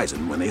and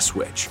Verizon when they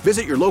switch.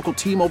 Visit your local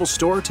T-Mobile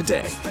store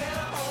today.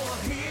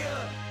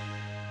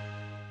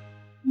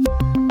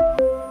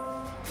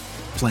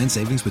 Plan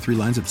savings with 3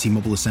 lines of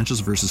T-Mobile Essentials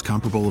versus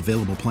comparable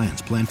available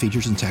plans. Plan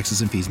features and taxes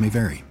and fees may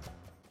vary.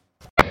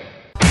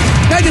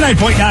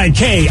 99.9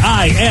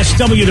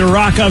 KISW, the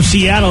Rock of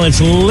Seattle. It's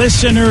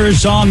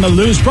Listeners on the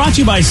Loose, brought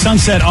to you by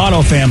Sunset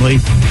Auto Family.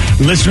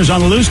 Listeners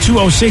on the Loose,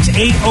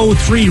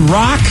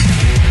 206-803-ROCK.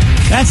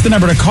 That's the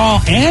number to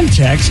call and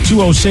text,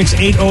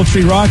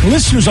 206-803-ROCK.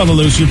 Listeners on the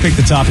Loose, you pick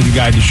the topic to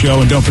guide the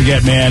show. And don't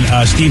forget, man,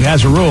 Steve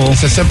has a rule.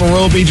 It's a simple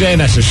rule, BJ,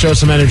 and that's to show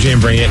some energy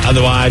and bring it.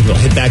 Otherwise, we'll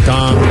hit that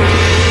gong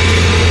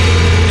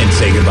and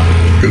say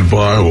goodbye.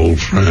 Goodbye, old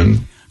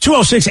friend.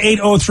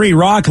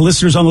 206-803-ROCK.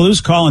 Listeners on the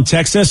Loose, call and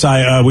text us.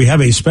 We have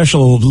a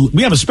special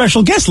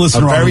guest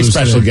listener. A very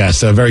special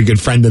guest, a very good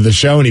friend of the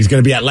show, and he's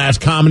going to be at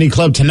Last Comedy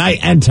Club tonight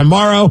and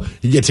tomorrow.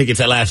 You get tickets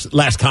at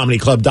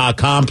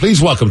lastcomedyclub.com.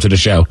 Please welcome to the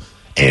show,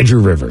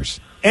 Andrew Rivers.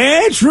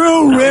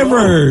 Andrew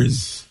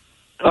Rivers.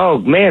 Oh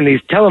man,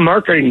 these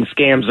telemarketing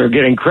scams are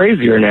getting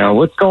crazier now.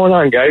 What's going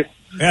on, guys?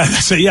 Yeah.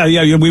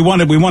 We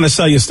want to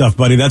sell you stuff,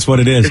 buddy. That's what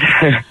it is.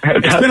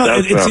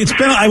 It's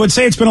been. I would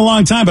say it's been a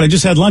long time, but I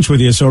just had lunch with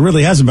you, so it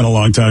really hasn't been a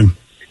long time.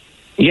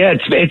 Yeah,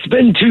 it's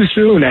been too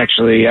soon.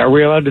 Actually, are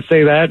we allowed to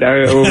say that?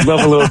 I would love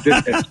a little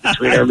distance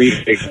between our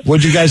meetings.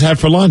 What'd you guys have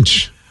for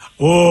lunch?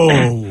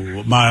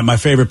 Oh, my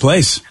favorite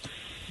place.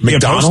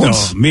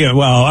 McDonald's?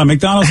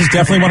 McDonald's is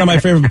definitely one of my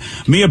favorite.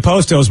 Mia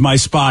Posto is my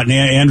spot, and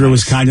Andrew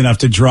was kind enough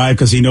to drive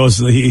because he knows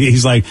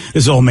he's like,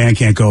 this old man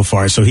can't go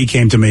far, so he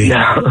came to me.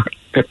 No.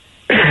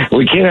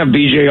 We can't have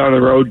BJ on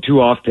the road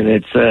too often.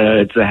 It's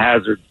a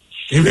hazard.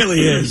 It really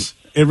is.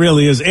 It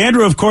really is.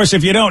 Andrew, of course,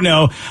 if you don't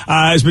know,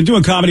 has been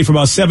doing comedy for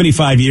about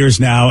 75 years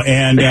now.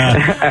 And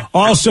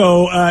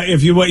also,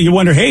 if you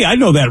wonder, hey, I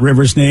know that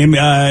Rivers name.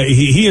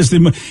 He is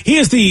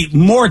the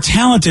more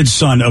talented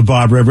son of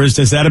Bob Rivers.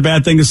 Is that a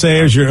bad thing to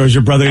say, or is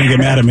your brother going to get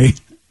mad at me?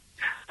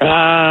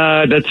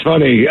 That's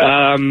funny.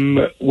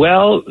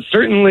 Well,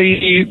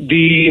 certainly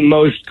the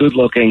most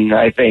good-looking,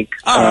 I think.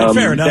 All right,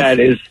 fair enough. That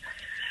is,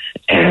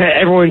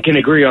 everyone can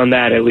agree on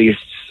that at least.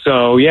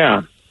 So,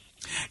 yeah.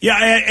 Yeah,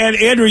 and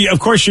Andrew, of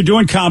course, you're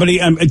doing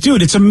comedy.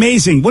 Dude, it's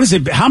amazing. What is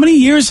it? How many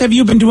years have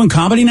you been doing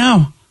comedy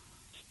now?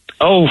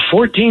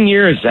 14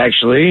 years,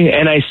 actually.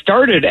 And I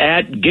started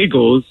at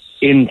Giggles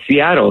in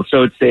Seattle.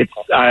 So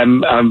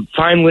I'm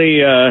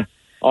finally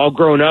all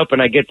grown up,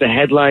 and I get to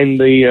headline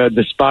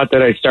the spot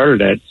that I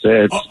started at.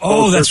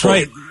 It's that's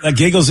right.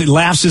 Giggles,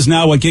 Laughs is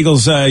now what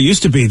Giggles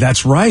used to be.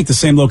 That's right, the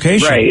same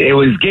location. Right. It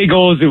was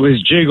Giggles. It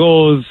was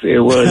Jiggles. It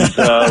was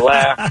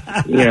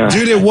Laugh. Yeah.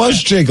 Dude, it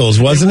was Jiggles,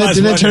 wasn't it?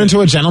 Didn't it turn into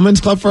a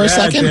gentleman's club for a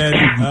second?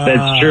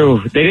 That's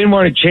true. They didn't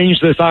want to change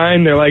the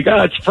sign. They're like,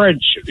 it's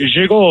French.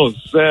 Jiggles.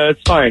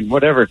 It's fine.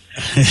 Whatever.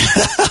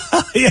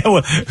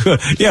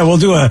 We'll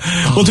do a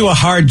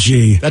hard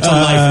G. That's a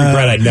life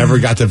regret. I never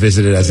got to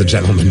visit it as a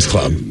gentleman's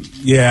club.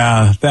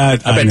 Yeah,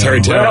 that I bet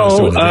Terry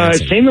Taylor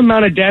same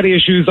amount of daddy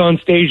issues on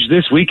stage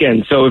this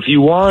weekend. So if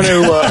you want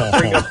to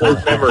bring up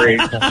those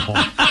memories,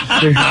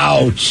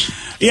 ouch.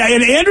 Yeah,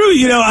 and Andrew,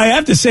 I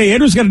have to say,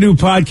 Andrew's got a new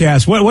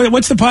podcast.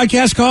 What's the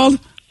podcast called?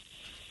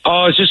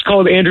 Oh, it's just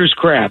called Andrew's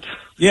Crap.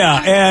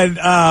 Yeah, and,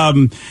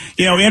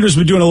 Andrew's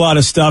been doing a lot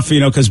of stuff,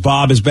 because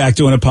Bob is back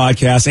doing a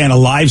podcast and a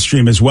live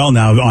stream as well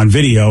now on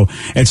video.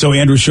 And so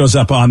Andrew shows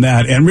up on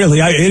that. And really,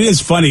 it is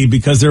funny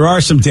because there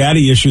are some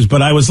daddy issues,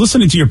 but I was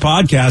listening to your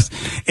podcast.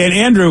 And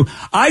Andrew,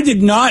 I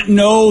did not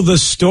know the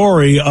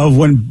story of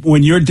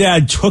when your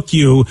dad took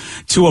you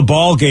to a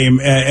ball game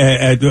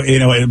at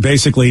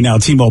basically now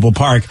T-Mobile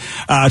Park,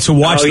 to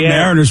watch the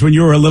Mariners when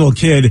you were a little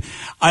kid.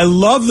 I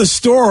love the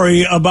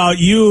story about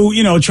you,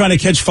 trying to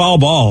catch foul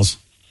balls.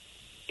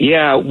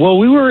 Yeah, well,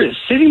 we were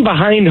sitting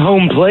behind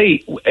home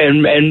plate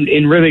and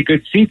in really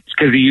good seats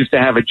because he used to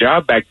have a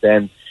job back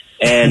then,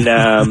 and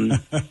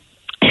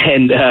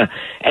and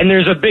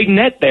there's a big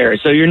net there,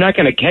 so you're not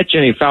going to catch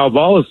any foul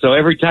balls. So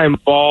every time a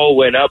ball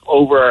went up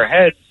over our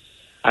heads,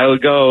 I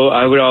would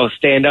all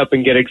stand up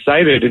and get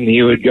excited, and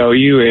he would go,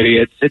 "You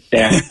idiot, sit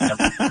down."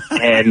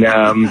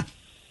 And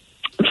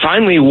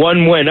finally,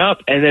 one went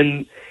up, and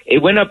then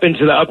it went up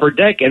into the upper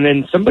deck, and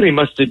then somebody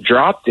must have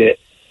dropped it.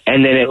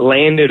 And then it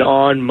landed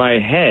on my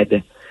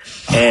head,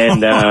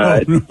 and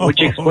which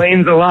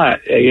explains a lot.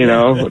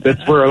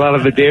 That's where a lot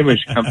of the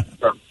damage comes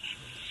from.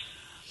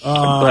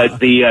 But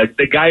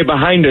the guy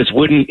behind us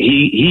wouldn't.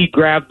 He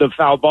grabbed the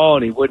foul ball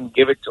and he wouldn't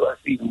give it to us,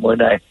 even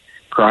when I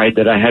cried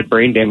that I had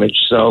brain damage.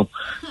 So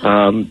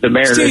the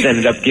Mariners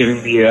ended up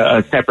giving me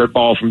a separate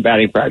ball from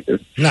batting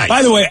practice. Nice.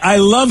 By the way, I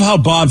love how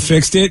Bob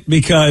fixed it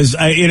because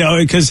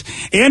because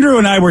Andrew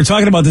and I were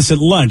talking about this at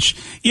lunch.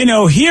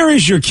 Here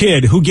is your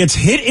kid who gets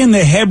hit in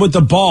the head with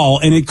the ball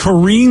and it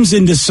careens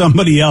into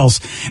somebody else.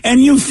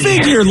 And you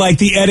figure like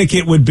the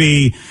etiquette would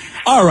be,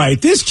 all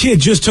right, this kid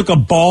just took a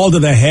ball to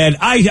the head.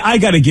 I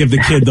got to give the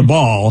kid the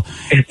ball,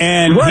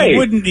 and right.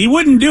 he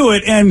wouldn't do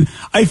it. And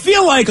I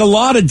feel like a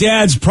lot of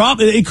dads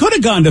it could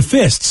have gone to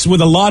fists with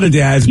a lot of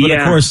dads, but of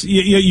course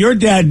your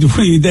dad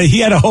he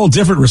had a whole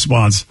different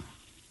response.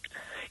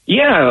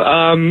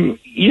 Yeah, again,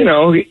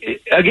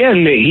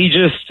 he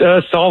just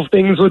solved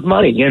things with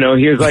money. He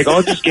was like,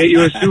 "I'll just get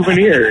you a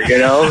souvenir."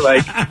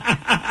 Like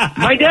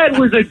my dad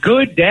was a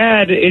good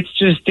dad. It's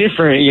just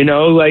different.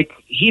 Like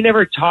he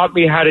never taught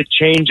me how to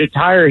change a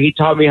tire. He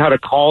taught me how to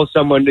call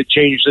someone to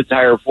change the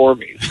tire for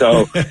me.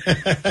 So,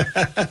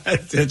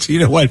 you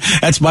know what?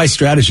 That's my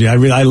strategy. I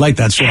like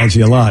that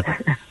strategy a lot.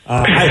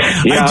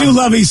 I do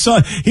love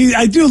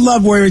I do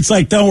love where it's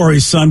like, don't worry,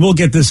 son, we'll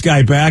get this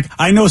guy back.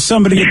 I know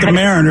somebody at the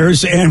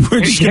Mariners, and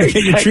we're just going to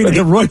get you treated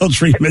the royal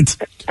treatment.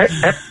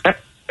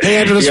 Hey,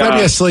 Andrew, this might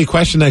be a silly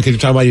question because you're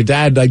talking about your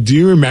dad. Like, do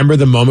you remember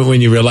the moment when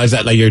you realized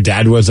that your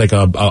dad was like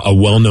a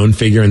well-known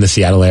figure in the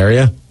Seattle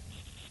area?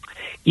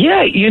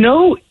 Yeah,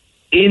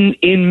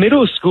 in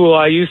middle school,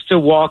 I used to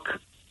walk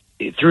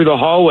through the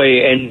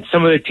hallway, and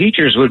some of the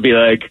teachers would be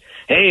like,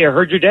 "Hey, I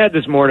heard your dad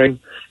this morning."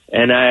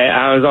 And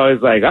I was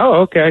always like,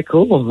 "Oh, okay,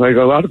 cool." Like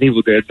a lot of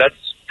people did. That's,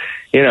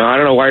 I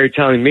don't know why you're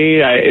telling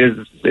me.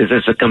 Is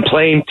this a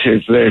complaint?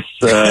 Is this,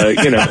 But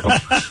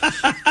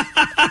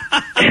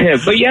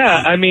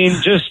yeah, I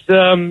mean, just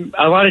a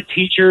lot of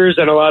teachers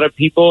and a lot of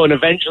people, and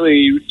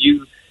eventually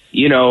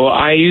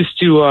I used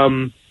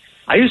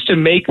to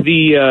make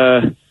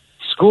the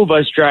school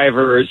bus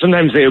driver.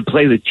 Sometimes they would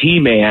play the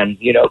T-Man,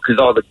 because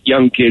all the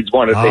young kids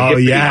wanted to hip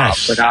me up.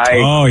 But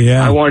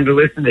I wanted to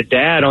listen to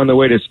Dad on the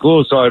way to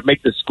school, so I would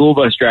make the school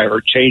bus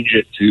driver change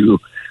it to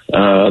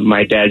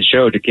my dad's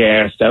show, to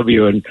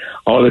KSW, and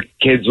all the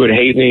kids would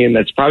hate me, and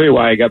that's probably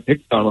why I got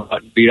picked on a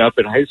lot and beat up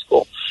in high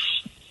school.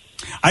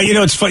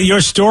 It's funny.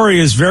 Your story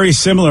is very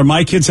similar.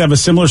 My kids have a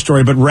similar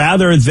story, but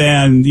rather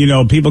than,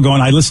 people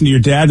going, I listened to your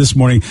dad this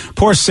morning.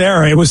 Poor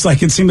Sarah. It was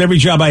like, it seemed every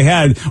job I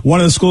had, one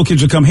of the school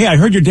kids would come, "Hey, I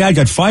heard your dad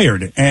got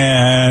fired."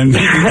 And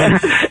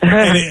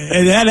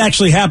that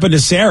actually happened to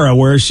Sarah,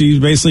 where she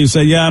basically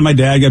said, "Yeah, my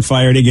dad got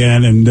fired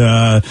again." And,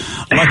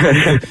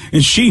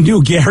 and she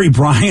knew Gary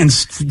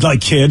Bryant's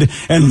kid.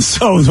 And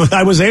so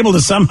I was able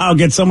to somehow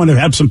get someone to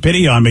have some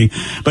pity on me,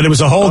 but it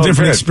was a whole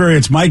different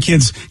experience. My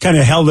kids kind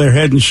of held their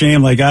head in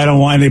shame. Like, I don't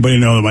want want anybody to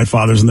know that my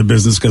father's in the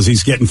business because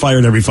he's getting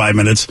fired every 5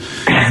 minutes.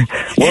 Well,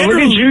 Andrew,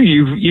 look at you.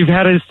 You've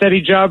had a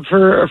steady job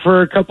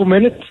for a couple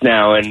minutes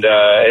now, and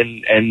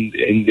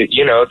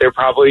they're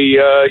probably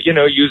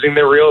using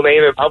their real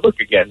name in public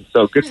again.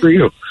 So good for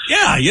you.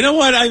 Yeah, you know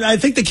what? I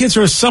think the kids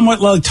are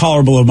somewhat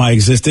tolerable of my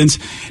existence.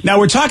 Now,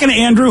 we're talking to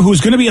Andrew,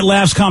 who's going to be at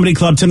Laughs Comedy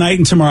Club tonight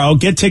and tomorrow.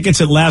 Get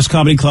tickets at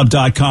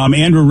laughscomedyclub.com.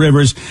 Andrew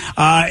Rivers.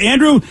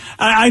 Andrew,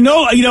 I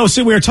know,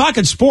 so we were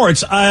talking sports.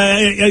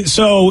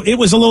 So it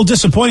was a little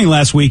disappointing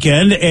last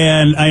weekend,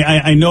 and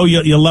I know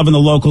you're loving the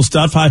local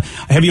stuff.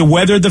 Have you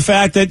weathered the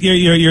fact that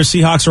your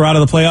Seahawks are out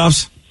of the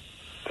playoffs?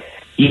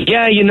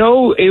 Yeah,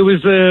 it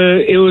was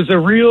a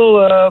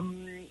real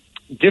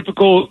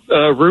difficult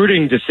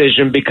rooting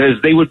decision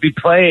because they would be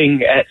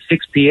playing at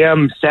 6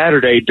 p.m.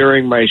 Saturday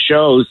during my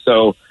show,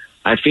 so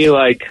I feel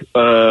like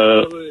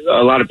a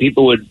lot of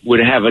people would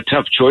have a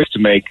tough choice to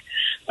make.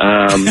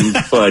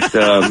 But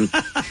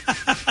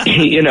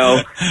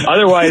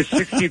otherwise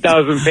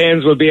 60,000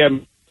 fans would be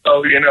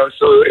so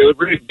it would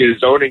really be a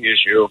zoning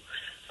issue.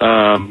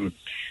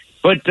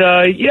 But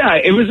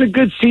it was a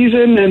good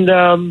season, and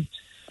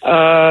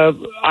by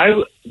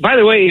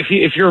the way,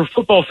 if you're a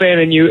football fan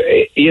and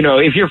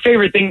if your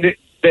favorite thing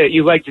that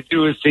you like to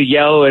do is to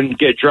yell and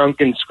get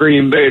drunk and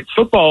scream,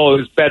 football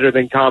is better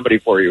than comedy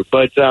for you.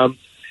 But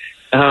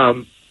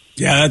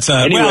yeah, that's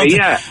anyway.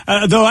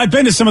 Though I've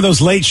been to some of those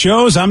late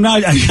shows, I'm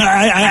not.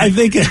 I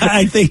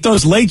think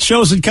those late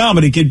shows in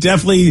comedy can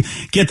definitely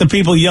get the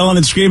people yelling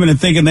and screaming and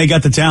thinking they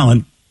got the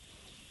talent.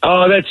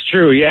 Oh, that's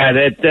true. Yeah,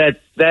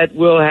 that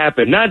will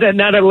happen. Not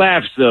at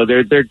Laughs though.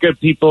 They're good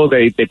people.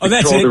 They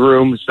control the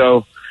room,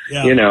 so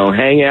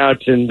hang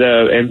out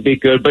and be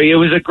good. But it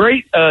was a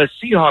great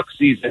Seahawks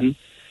season.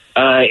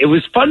 It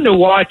was fun to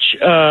watch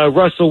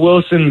Russell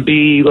Wilson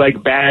be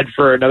like bad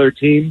for another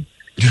team.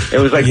 It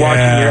was like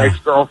watching your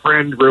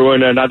ex-girlfriend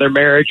ruin another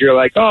marriage. You're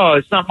like, oh,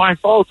 it's not my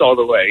fault all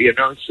the way.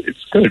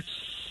 It's good.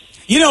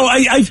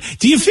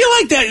 Do you feel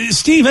like that,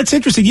 Steve? That's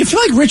interesting. Do you feel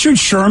like Richard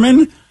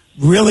Sherman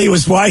really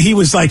was why he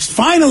was like,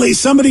 finally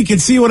somebody could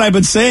see what I've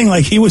been saying?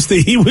 Like he was the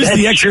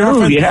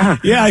ex-girlfriend. True,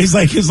 yeah. He's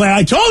like,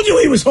 I told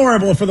you he was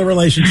horrible for the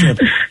relationship.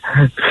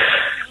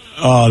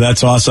 Oh,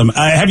 that's awesome.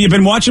 Have you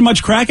been watching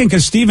much Kraken?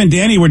 Because Steve and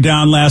Danny were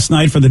down last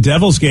night for the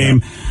Devils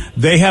game.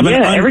 They have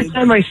every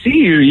time I see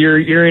you,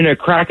 you're in a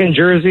Kraken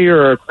jersey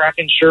or a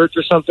Kraken shirt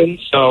or something.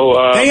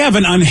 So they have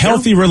an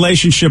unhealthy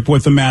relationship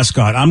with the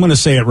mascot. I'm going to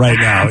say it right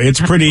now.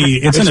 It's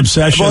an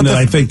obsession that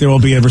I think there will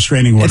be a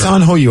restraining order. It's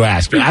on who you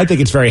ask. I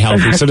think it's very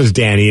healthy. So does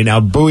Danny. Now,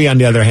 Bowie, on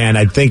the other hand,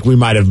 I think we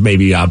might have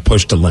maybe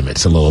pushed the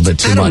limits a little bit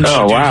too much.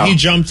 Oh wow! He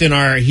jumped in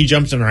our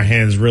hands in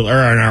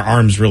our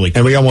arms really quick.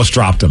 And we almost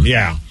dropped him.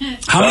 Yeah.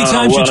 How many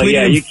times you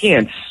tweeted him? You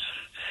can't.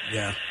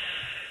 Yeah.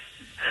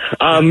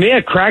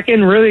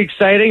 Kraken, really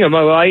exciting. I'm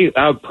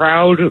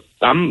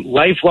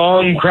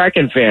lifelong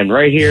Kraken fan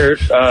right here.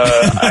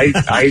 I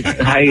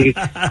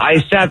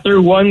sat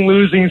through one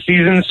losing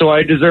season, so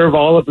I deserve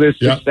all of this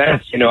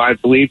success. I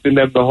believed in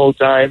them the whole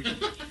time.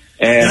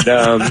 And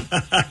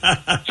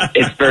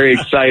it's very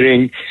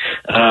exciting.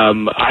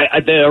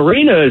 The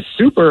arena is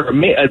super.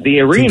 The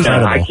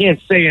arena, I can't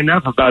say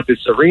enough about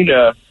this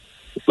arena.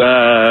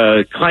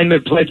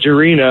 Climate Pledge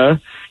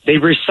Arena. They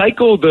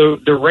recycle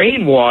the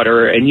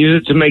rainwater and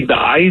use it to make the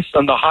ice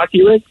on the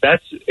hockey rink.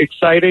 That's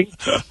exciting.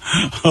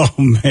 Oh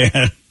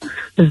man.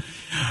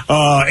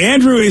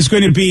 Andrew is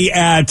going to be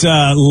at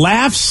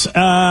Laughs,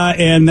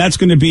 and that's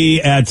going to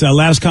be at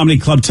Laughs Comedy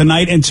Club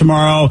tonight and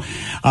tomorrow.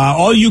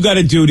 All you got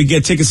to do to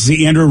get tickets to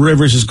see Andrew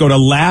Rivers is go to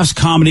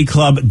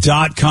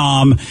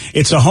laughscomedyclub.com.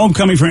 It's a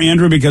homecoming for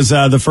Andrew because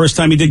the first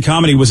time he did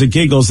comedy was at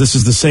Giggles. This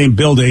is the same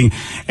building.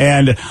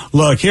 And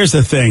look, here's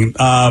the thing.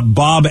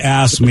 Bob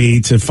asked me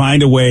to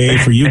find a way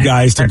for you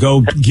guys to go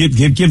give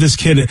this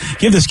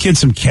kid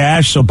some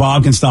cash so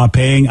Bob can stop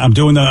paying. I'm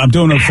doing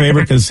a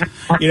favor because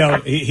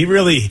he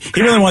really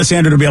wants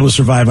Andrew to be able to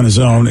survive on his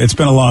own. It's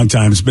been a long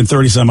time. It's been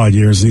 30 some odd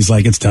years, and he's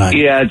like, it's time.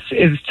 Yeah,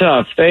 it's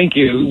tough. Thank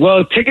you.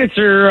 Well, tickets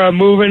are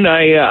moving.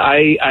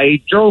 I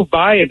drove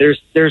by, and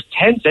there's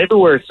tents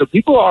everywhere, so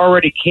people are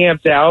already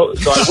camped out.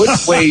 So I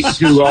wouldn't wait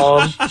too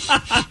long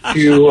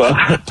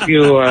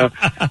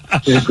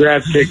to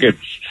grab tickets.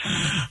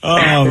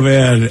 Oh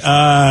man!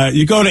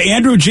 You go to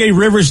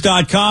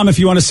AndrewJRivers.com if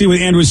you want to see what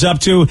Andrew's up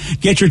to.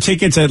 Get your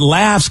tickets at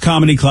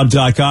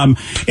laughscomedyclub.com.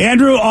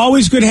 Andrew,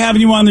 always good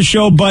having you on the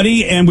show,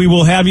 buddy, and we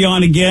will have you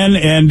on again.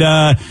 And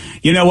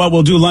you know what?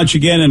 We'll do lunch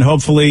again, and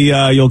hopefully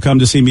you'll come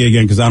to see me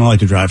again because I don't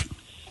like to drive.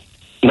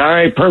 All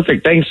right,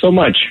 perfect. Thanks so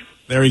much.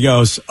 There he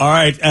goes. All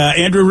right,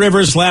 Andrew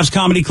Rivers, Laughs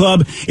Comedy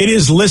Club. It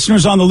is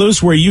Listeners on the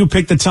Loose, where you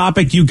pick the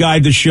topic, you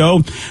guide the show.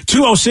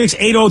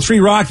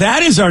 206-803-ROCK.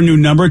 That is our new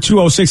number,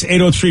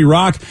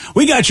 206-803-ROCK.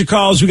 We got your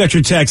calls, we got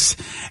your texts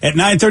at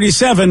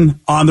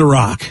 9:37 on The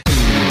Rock.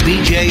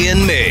 BJ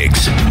and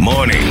Migs,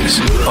 mornings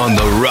on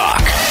The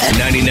Rock,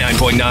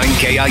 99.9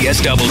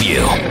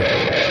 KISW.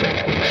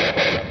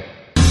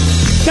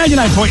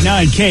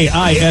 99.9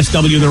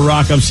 KISW, The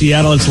Rock of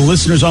Seattle. It's the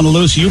listeners on the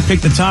loose. You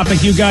pick the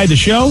topic, you guide the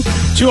show.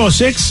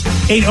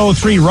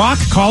 206-803-ROCK.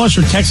 Call us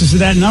or text us to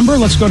that number.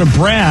 Let's go to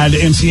Brad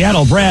in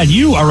Seattle. Brad,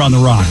 you are on The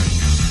Rock.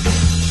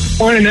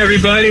 Morning,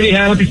 everybody.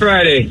 Happy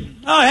Friday.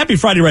 Oh, happy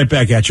Friday right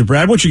back at you,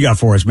 Brad. What you got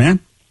for us, man?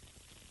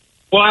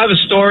 Well, I have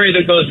a story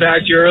that goes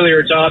back to your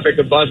earlier topic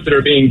of busted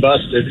or being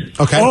busted.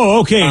 Okay. Oh,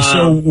 okay.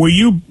 So were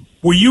you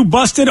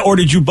busted or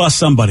did you bust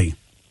somebody?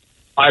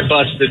 I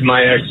busted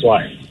my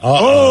ex-wife.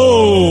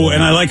 Oh,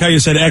 and I like how you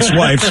said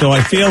ex-wife, so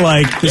I feel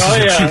like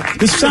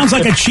this sounds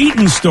like a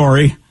cheating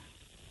story.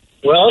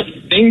 Well,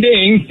 ding,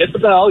 ding. Hit the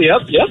bell.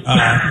 Yep.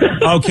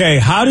 Okay.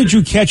 How did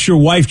you catch your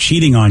wife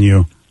cheating on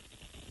you?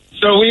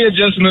 So we had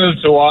just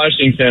moved to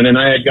Washington, and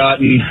I had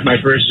gotten my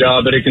first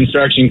job at a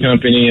construction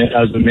company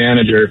as a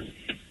manager.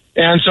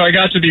 And so I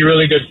got to be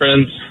really good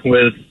friends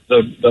with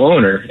the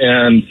owner,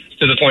 and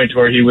to the point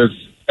where he was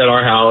at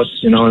our house,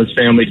 and his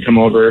family would come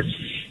over.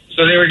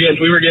 So they were getting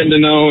to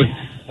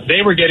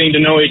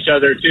know each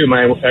other too,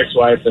 my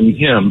ex-wife and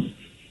him.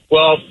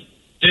 Well,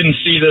 didn't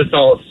see this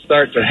all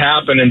start to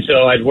happen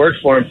until I'd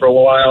worked for him for a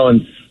while,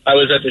 and I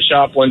was at the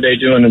shop one day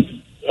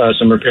doing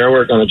some repair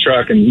work on a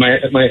truck, and my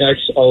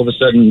ex all of a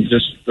sudden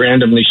just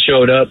randomly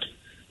showed up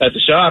at the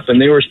shop, and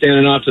they were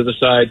standing off to the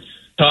side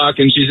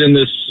talking. She's in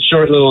this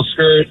short little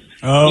skirt,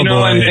 and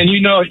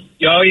you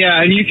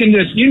can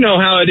just,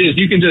 how it is.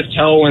 You can just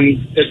tell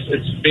when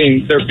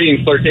they're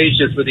being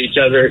flirtatious with each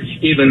other,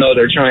 even though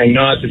they're trying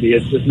not to be.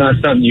 It's just not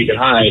something you can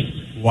hide.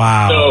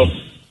 Wow.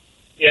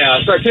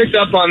 So I picked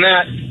up on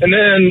that, and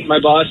then my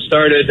boss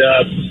started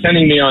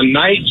sending me on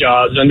night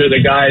jobs under the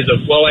guise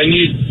of, I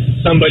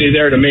need somebody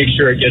there to make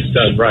sure it gets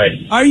done right.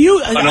 Are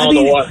you?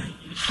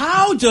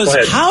 How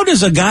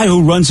does a guy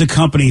who runs a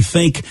company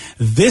think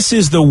this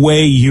is the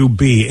way you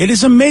be? It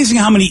is amazing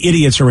how many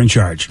idiots are in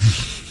charge.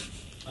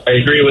 I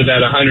agree with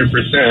that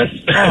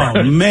 100%.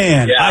 Oh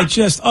man,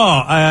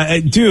 Yeah.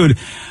 Dude.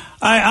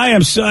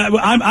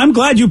 I'm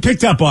glad you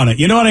picked up on it.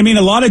 You know what I mean?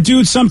 A lot of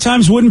dudes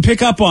sometimes wouldn't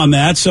pick up on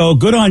that. So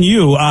good on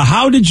you.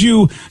 How did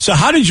you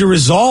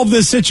resolve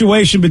this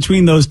situation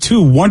between those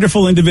two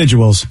wonderful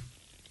individuals?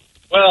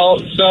 Well,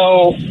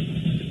 so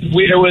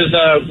it was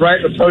right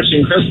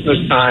approaching Christmas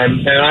time,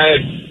 and I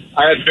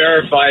had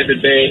verified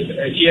that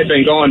he had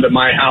been going to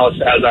my house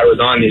as I was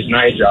on these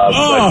night jobs.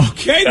 Oh,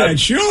 okay, then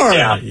sure.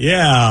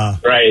 Yeah.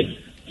 Right.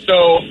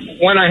 So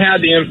when I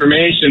had the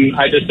information,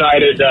 I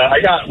decided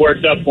I got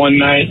worked up one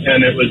night,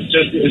 and it was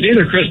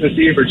either Christmas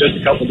Eve or just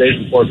a couple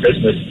days before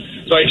Christmas.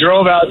 So I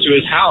drove out to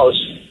his house,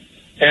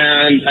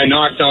 and I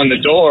knocked on the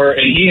door,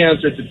 and he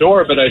answered the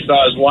door, but I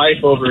saw his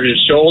wife over his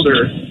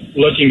shoulder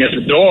looking at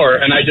the door,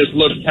 and I just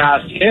looked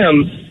past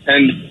him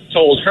and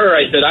told her,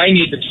 I said, I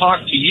need to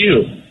talk to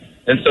you.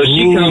 And so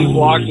she comes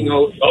walking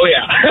over. Oh,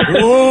 yeah.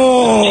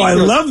 Oh, I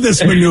love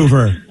this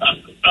maneuver.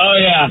 Oh,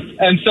 yeah.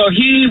 And so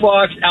he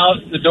walks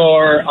out the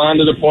door,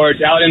 onto the porch,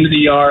 out into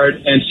the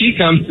yard, and she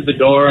comes to the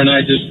door, and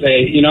I just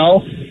say,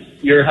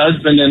 your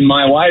husband and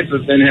my wife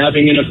have been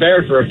having an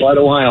affair for quite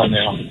a while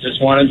now.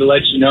 Just wanted to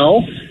let you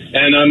know.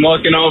 And I'm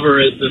looking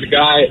over at the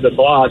guy, the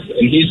boss,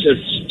 and he's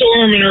just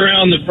storming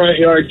around the front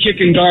yard,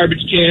 kicking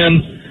garbage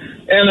cans.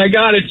 And I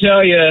got to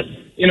tell you,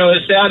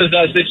 as sad as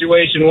that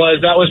situation was,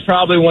 that was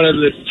probably one of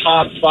the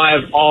top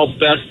 5 all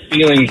best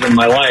feelings in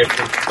my life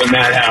when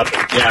that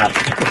happened. Yeah.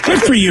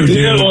 Good for you, dude.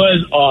 It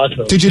was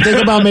awesome. Did you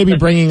think about maybe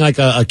bringing like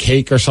a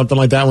cake or something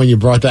like that when you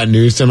brought that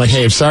news to him? Like,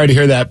 hey, I'm sorry to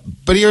hear that,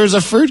 but here's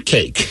a fruit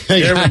cake.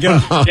 There we go.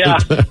 Yeah.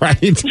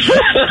 Right?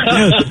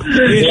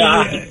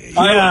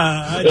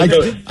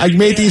 Yeah. I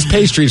made these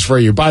pastries for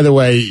you. By the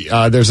way,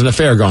 there's an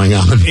affair going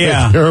on.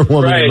 Yeah. Your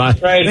woman and I.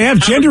 Right. They have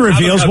gender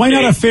reveals. Why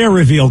not affair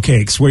reveal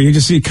cakes where you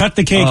cut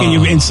the cake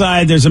and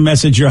inside there's a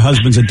message your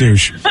husband's a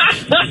douche.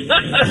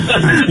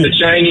 The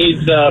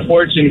Chinese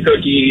fortune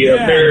cookie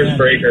affairs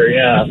breaker,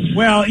 yeah.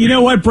 Well, you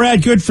know what,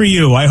 Brad? Good for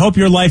you. I hope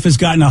your life has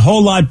gotten a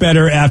whole lot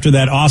better after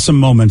that awesome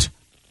moment.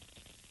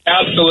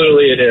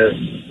 Absolutely it is.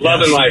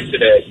 Loving life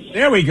today.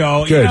 There we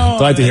go. Good.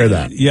 Glad to hear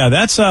that. Yeah,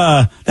 that's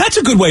a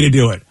good way to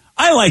do it.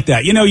 I like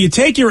that. You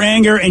take your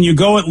anger and you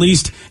go at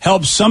least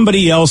help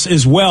somebody else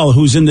as well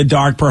who's in the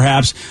dark,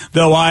 perhaps.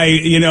 Though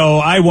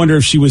I wonder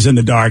if she was in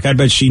the dark. I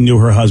bet she knew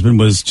her husband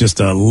was just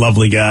a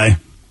lovely guy.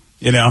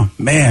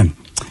 Man.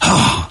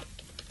 Oh,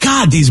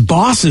 God, these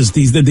bosses,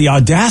 the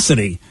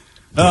audacity.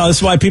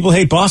 That's why people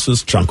hate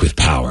bosses. Drunk with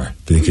power.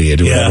 They can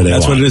do whatever they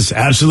that's want. what it is.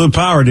 Absolute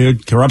power,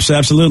 dude. Corrupts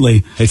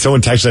absolutely. Hey,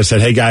 someone texted us, said,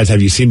 hey, guys,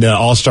 have you seen the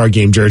All-Star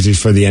Game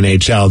jerseys for the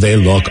NHL? They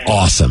look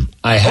awesome.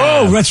 I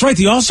have. Oh, that's right.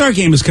 The All-Star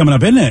Game is coming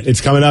up, isn't it?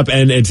 It's coming up,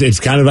 and it's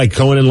kind of like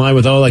going in line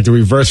with the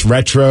reverse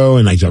retro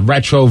and like the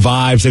retro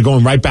vibes. They're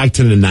going right back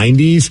to the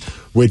 90s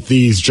with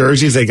these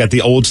jerseys. They got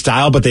the old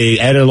style, but they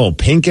added a little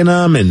pink in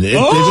them, and they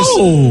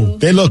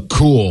look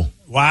cool.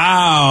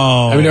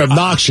 Wow. I mean, they're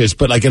obnoxious,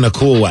 but like in a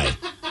cool way.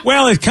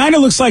 Well, it kind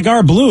of looks like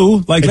our blue.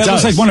 Like that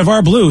looks like one of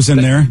our blues in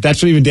there.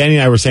 That's what even Danny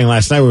and I were saying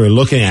last night. We were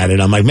looking at it.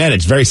 I'm like, man,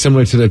 it's very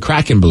similar to the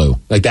Kraken blue,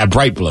 like that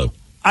bright blue.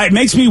 It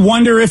makes me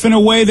wonder if, in a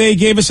way, they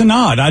gave us a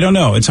nod. I don't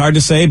know. It's hard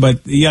to say,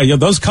 but yeah,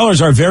 those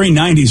colors are very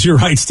 90s. You're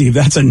right, Steve.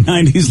 That's a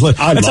 90s look.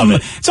 I love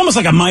it. It's almost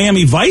like a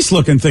Miami Vice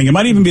looking thing. It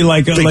might even be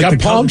like they like got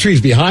palm trees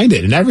behind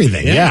it and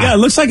everything. Yeah, it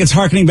looks like it's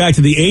harkening back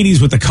to the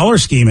 80s with the color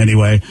scheme.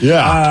 Anyway,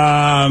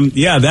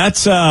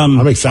 that's.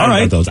 I'm excited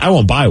about those. I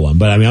won't buy one,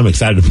 but I mean, I'm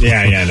excited.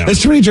 Yeah. No.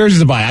 There's too many jerseys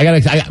to buy. I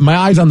got my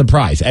eyes on the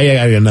prize. I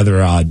got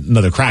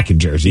another Kraken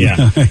jersey.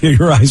 Yeah,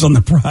 your eyes on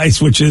the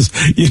prize, which is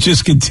you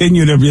just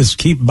continue to just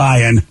keep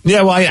buying.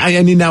 Yeah, well,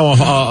 I need now a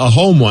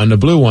home one, a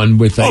blue one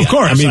with. Of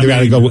course, I'm either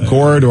going to go with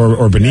cord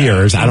or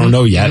Beniers. I don't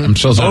know yet. I'm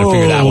still trying to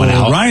figure that one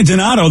out. Ryan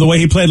Donato, the way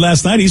he played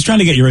last night, he's trying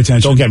to get your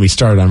attention. Don't get me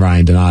started on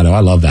Ryan Donato. I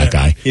love that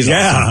guy. He's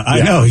awesome.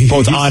 I know.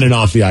 Both on and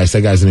off the ice.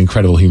 That guy's an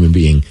incredible human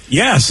being.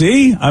 Yeah.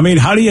 See, I mean,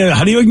 how do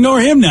you ignore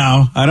him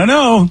now? I don't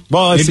know.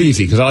 Well, it's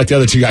easy because I like the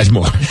other two guys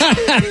more.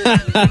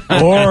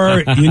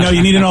 Or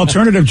you need an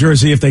alternative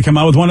jersey if they come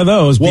out with one of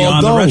those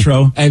beyond the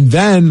retro. And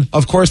then,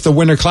 of course, the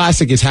Winter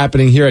Classic is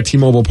happening here at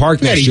T-Mobile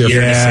Park next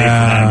year.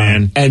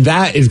 Man. And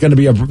that is going to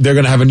be they're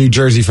going to have a new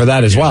jersey for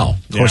that as well.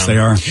 Of course they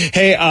are.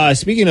 Hey,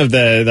 speaking of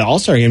the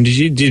All-Star game,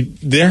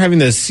 they're having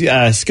this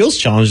skills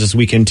challenge this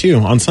weekend too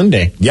on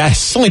Sunday. Yes.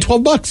 It's only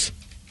 $12.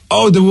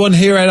 Oh, the one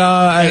here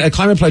at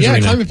Climate Pledge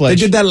Arena. Climate Pledge.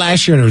 They did that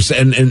last year and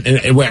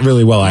it went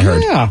really well, I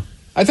heard. Yeah.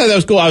 I thought that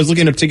was cool. I was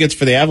looking up tickets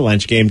for the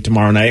Avalanche game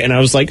tomorrow night, and I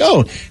was like,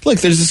 "Oh, look,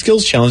 there's a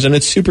skills challenge, and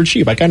it's super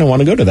cheap. I kind of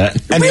want to go to that."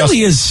 It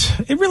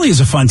really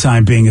is a fun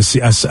time being a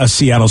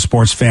Seattle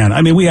sports fan.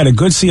 I mean, we had a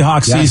good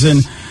Seahawks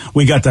season.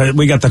 We got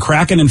the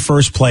Kraken in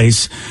first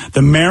place.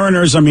 The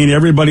Mariners. I mean,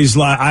 everybody's.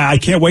 I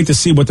can't wait to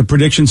see what the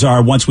predictions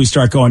are once we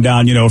start going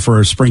down,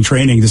 for spring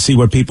training to see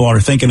what people are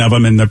thinking of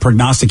them and the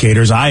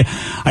prognosticators.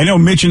 I know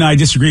Mitch and I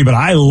disagree, but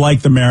I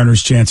like the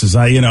Mariners' chances.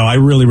 I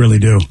really, really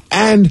do.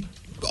 And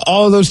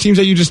all of those teams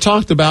that you just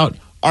talked about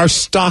are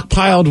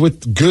stockpiled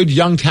with good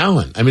young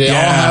talent. I mean, they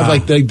all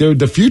have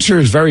the future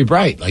is very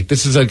bright. Like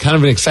this is a kind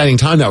of an exciting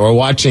time that we're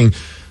watching.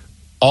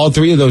 All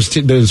three of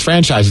those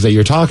franchises that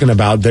you're talking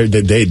about,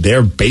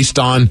 they're based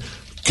on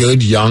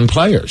good young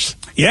players.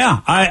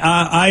 Yeah,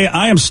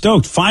 I am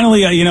stoked.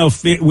 Finally,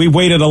 we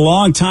waited a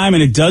long time,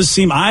 and it does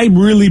seem, I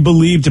really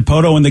believe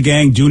Dipoto and the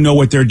gang do know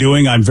what they're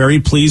doing. I'm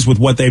very pleased with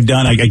what they've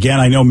done. Again,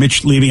 I know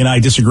Mitch Levy and I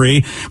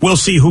disagree. We'll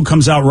see who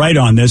comes out right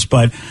on this,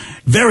 but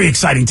very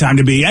exciting time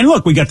to be. And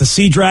look, we got the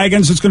Sea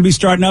Dragons that's going to be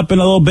starting up in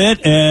a little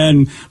bit,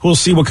 and we'll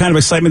see what kind of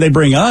excitement they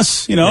bring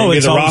us. The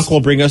Rock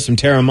will bring us some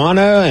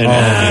Terramana.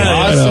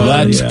 Awesome.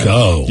 Let's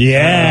go.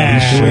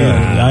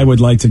 Yeah. I would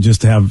like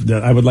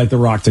to I would like the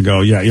Rock to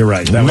go. Yeah, you're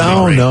right.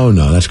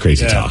 No. That's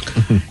crazy talk.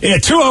 Yeah,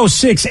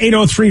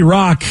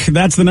 206-803-ROCK.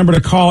 That's the number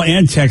to call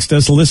and text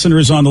us.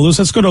 Listeners on the loose.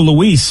 Let's go to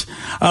Luis.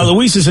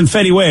 Luis is in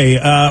Fetty Way.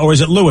 Or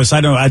is it Lewis?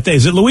 I don't know.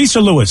 Is it Luis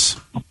or Lewis?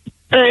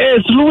 Hey,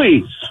 it's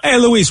Luis. Hey,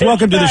 Luis.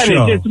 Welcome to the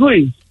show. It's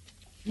Luis.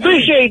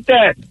 Appreciate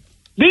that.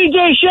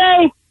 DJ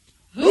Shay?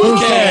 Who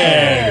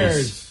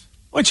cares?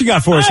 What you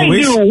got for us,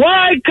 Luis?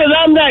 Why? Because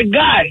I'm that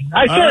guy.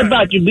 I care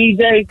about you,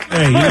 BJ.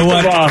 Hey, you know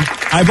what?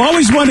 I've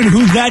always wondered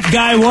who that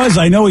guy was.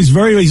 I know he's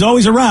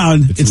always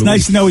around. It's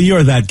nice to know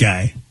you're that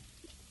guy.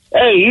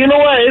 Hey, you know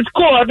what? It's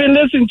cool. I've been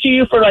listening to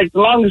you for the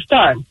longest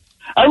time.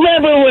 I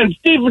remember when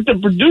Steve was the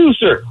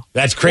producer.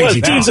 That's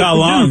crazy. That's how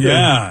long,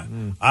 yeah.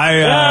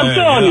 I'm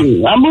telling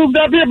you. I moved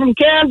up here from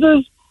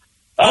Kansas.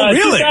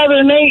 Really?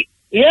 2008.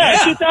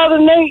 Yeah,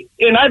 2008.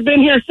 And I've been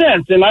here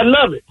since, and I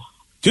love it.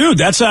 Dude,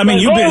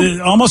 you've been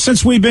almost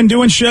since we've been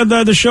doing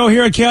the show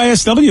here at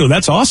KISW.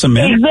 That's awesome,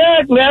 man.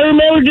 Exactly. I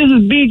remember this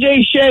is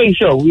BJ Shay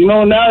show.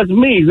 Now it's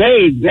me.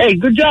 Hey,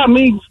 good job,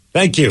 me.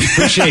 Thank you.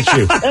 Appreciate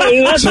you.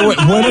 Hey, so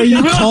what are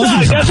you calling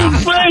about? That's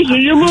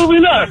inspiration. You're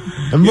moving up.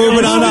 I'm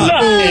moving on up.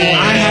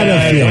 I had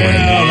a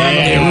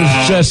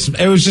feeling.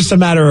 It was just a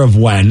matter of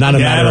when, not a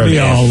matter of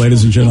if.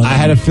 Ladies and gentlemen. I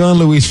had a feeling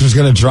Luis was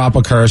going to drop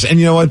a curse. And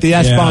you know what? The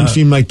S-bomb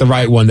seemed like the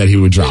right one that he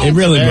would drop. It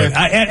really would.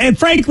 And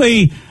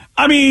frankly,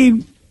 I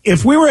mean,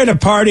 if we were at a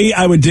party,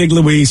 I would dig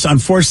Luis.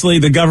 Unfortunately,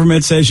 the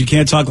government says you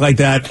can't talk like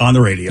that on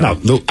the radio.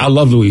 No, I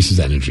love Luis's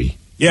energy.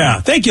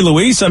 Yeah, thank you,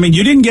 Luis. I mean,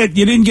 you didn't get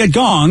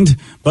gonged,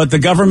 but the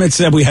government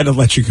said we had to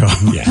let you go.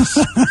 Yes,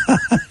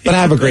 but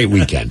have a great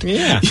weekend.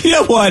 Yeah, you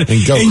know what?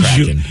 And go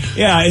Kraken.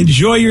 Yeah,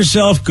 enjoy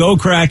yourself. Go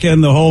Kraken,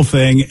 the whole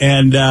thing.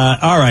 And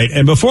all right.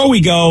 And before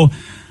we go,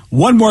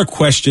 one more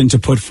question to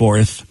put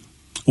forth: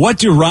 what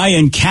do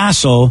Ryan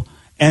Castle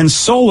and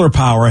solar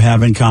power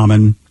have in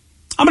common?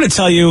 I'm going to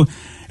tell you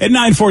at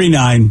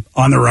 9:49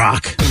 on The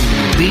Rock.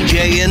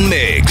 BJ and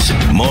Migs,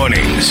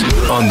 mornings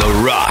on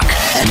The Rock,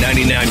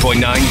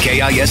 99.9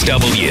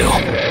 KISW.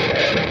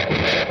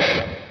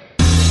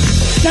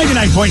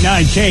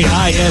 99.9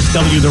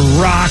 KISW, The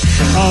Rock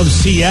of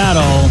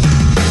Seattle.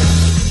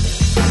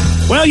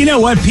 Well, you know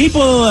what?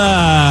 People,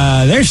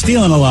 they're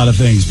stealing a lot of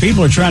things.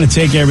 People are trying to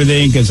take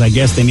everything because I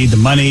guess they need the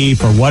money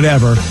for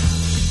whatever.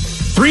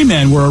 3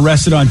 men were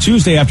arrested on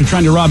Tuesday after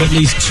trying to rob at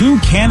least 2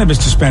 cannabis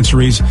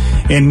dispensaries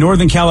in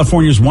Northern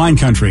California's wine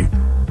country.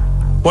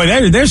 Boy,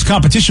 there's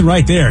competition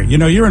right there.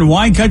 You're in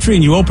wine country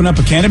and you open up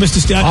a cannabis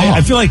dispensary.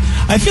 I feel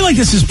like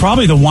this is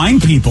probably the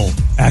wine people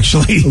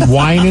actually.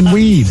 Wine and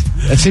weed.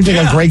 That seems like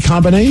a great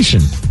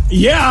combination.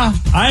 Yeah,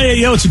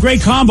 it's a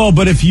great combo,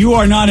 but if you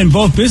are not in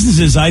both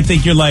businesses, I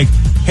think you're like,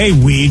 hey,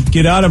 weed,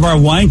 get out of our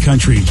wine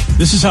country.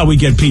 This is how we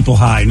get people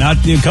high.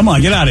 Come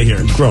on, get out of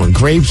here. Growing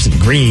grapes and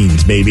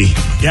greens, baby.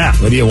 Yeah.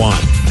 What do you want?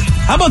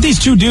 How about these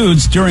two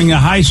dudes during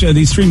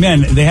these three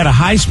men? They had a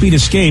high-speed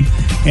escape,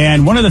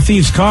 and one of the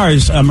thieves'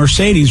 cars, a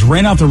Mercedes,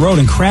 ran off the road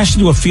and crashed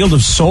into a field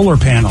of solar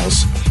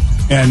panels.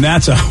 And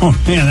that's a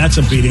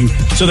beating.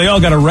 So they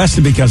all got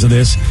arrested because of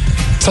this.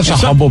 Such a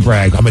humble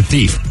brag. I'm a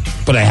thief,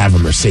 but I have a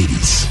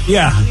Mercedes.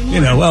 Yeah,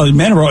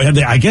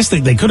 I guess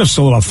they could have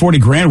sold about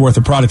 $40,000 worth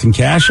of product in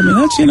cash.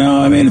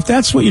 I mean, if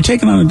that's what you're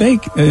taking on a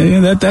date,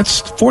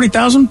 that's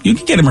 $40,000. You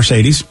can get a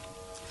Mercedes.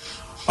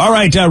 All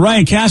right,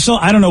 Ryan Castle.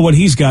 I don't know what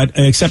he's got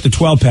except a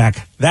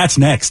 12-pack. That's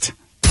next.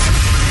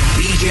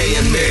 BJ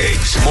and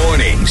Migs,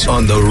 mornings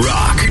on The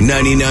Rock,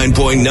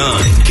 99.9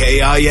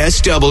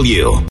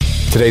 KISW.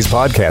 Today's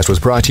podcast was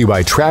brought to you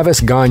by Travis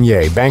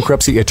Gagne,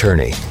 bankruptcy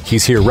attorney.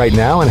 He's here right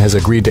now and has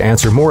agreed to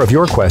answer more of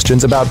your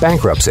questions about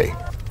bankruptcy.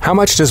 How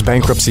much does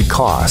bankruptcy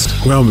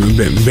cost? Well,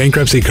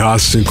 bankruptcy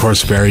costs, of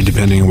course, vary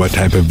depending on what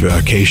type of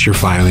case you're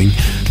filing.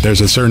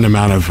 There's a certain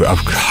amount of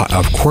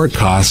court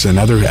costs and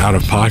other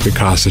out-of-pocket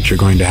costs that you're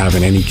going to have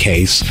in any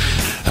case.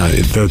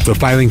 The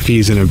filing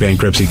fees in a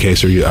bankruptcy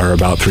case are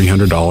about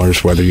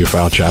 $300, whether you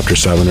file Chapter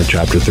 7 or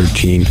Chapter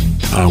 13.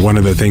 One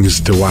of the things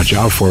to watch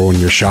out for when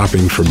you're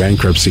shopping for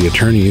bankruptcy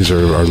attorneys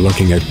or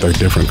looking at the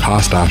different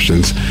cost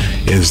options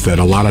is that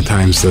a lot of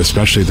times,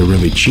 especially the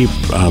really cheap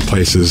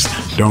places,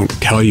 don't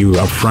tell you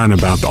up front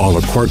about all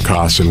the court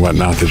costs and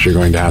whatnot that you're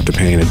going to have to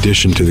pay in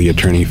addition to the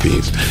attorney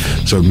fees.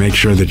 So make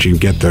sure that you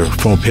get the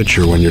full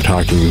picture when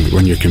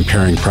you're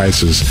comparing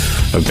prices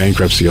of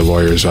bankruptcy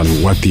lawyers on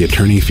what the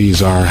attorney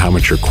fees are, how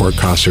much your court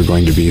costs are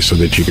going to be, so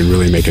that you can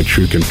really make a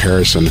true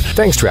comparison.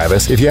 Thanks,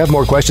 Travis. If you have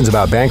more questions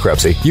about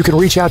bankruptcy, you can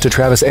reach out to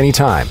Travis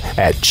anytime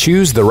at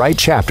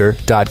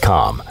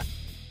ChooseTheRightChapter.com.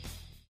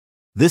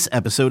 This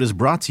episode is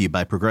brought to you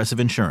by Progressive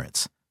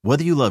Insurance.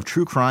 Whether you love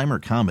true crime or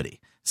comedy,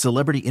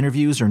 celebrity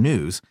interviews or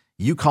news,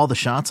 you call the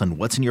shots on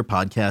what's in your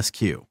podcast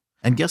queue.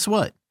 And guess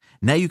what?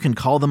 Now you can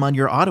call them on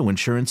your auto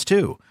insurance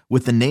too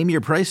with the Name Your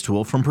Price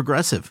tool from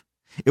Progressive.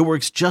 It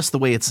works just the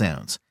way it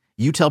sounds.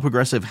 You tell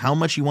Progressive how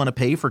much you want to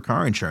pay for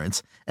car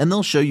insurance, and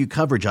they'll show you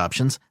coverage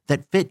options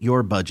that fit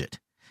your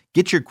budget.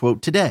 Get your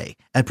quote today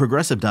at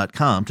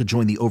Progressive.com to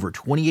join the over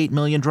 28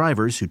 million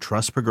drivers who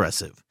trust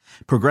Progressive.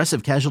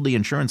 Progressive Casualty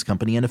Insurance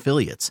Company and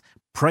Affiliates.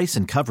 Price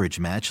and coverage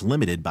match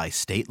limited by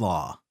state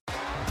law.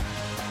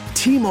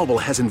 T-Mobile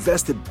has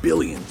invested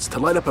billions to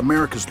light up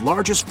America's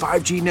largest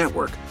 5G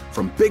network,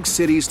 from big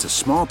cities to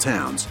small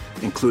towns,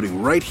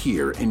 including right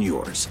here in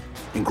yours.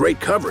 And great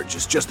coverage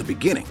is just the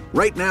beginning.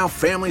 Right now,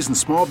 families and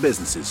small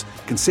businesses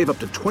can save up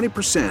to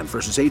 20%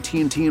 versus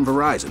AT&T and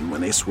Verizon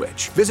when they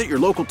switch. Visit your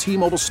local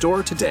T-Mobile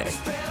store today.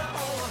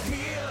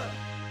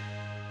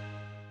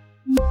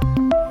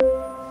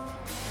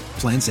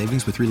 Plan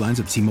savings with 3 lines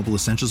of T-Mobile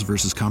Essentials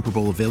versus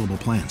comparable available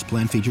plans.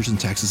 Plan features and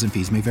taxes and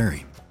fees may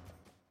vary.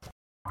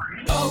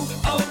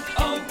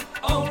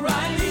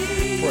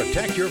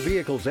 Protect your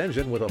vehicle's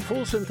engine with a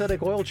full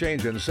synthetic oil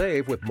change and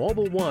save with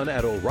Mobil 1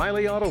 at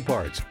O'Reilly Auto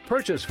Parts.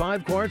 Purchase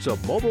 5 quarts of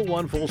Mobil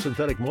 1 full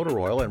synthetic motor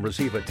oil and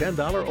receive a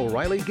 $10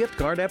 O'Reilly gift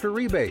card after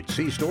rebate.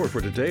 See store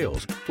for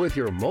details. With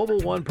your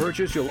Mobil 1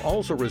 purchase, you'll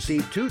also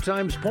receive 2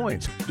 times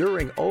points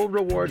during O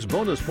Rewards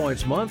Bonus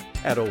Points Month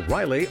at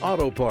O'Reilly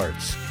Auto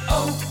Parts.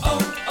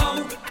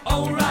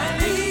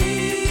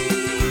 O'Reilly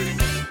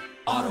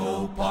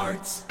Auto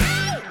Parts.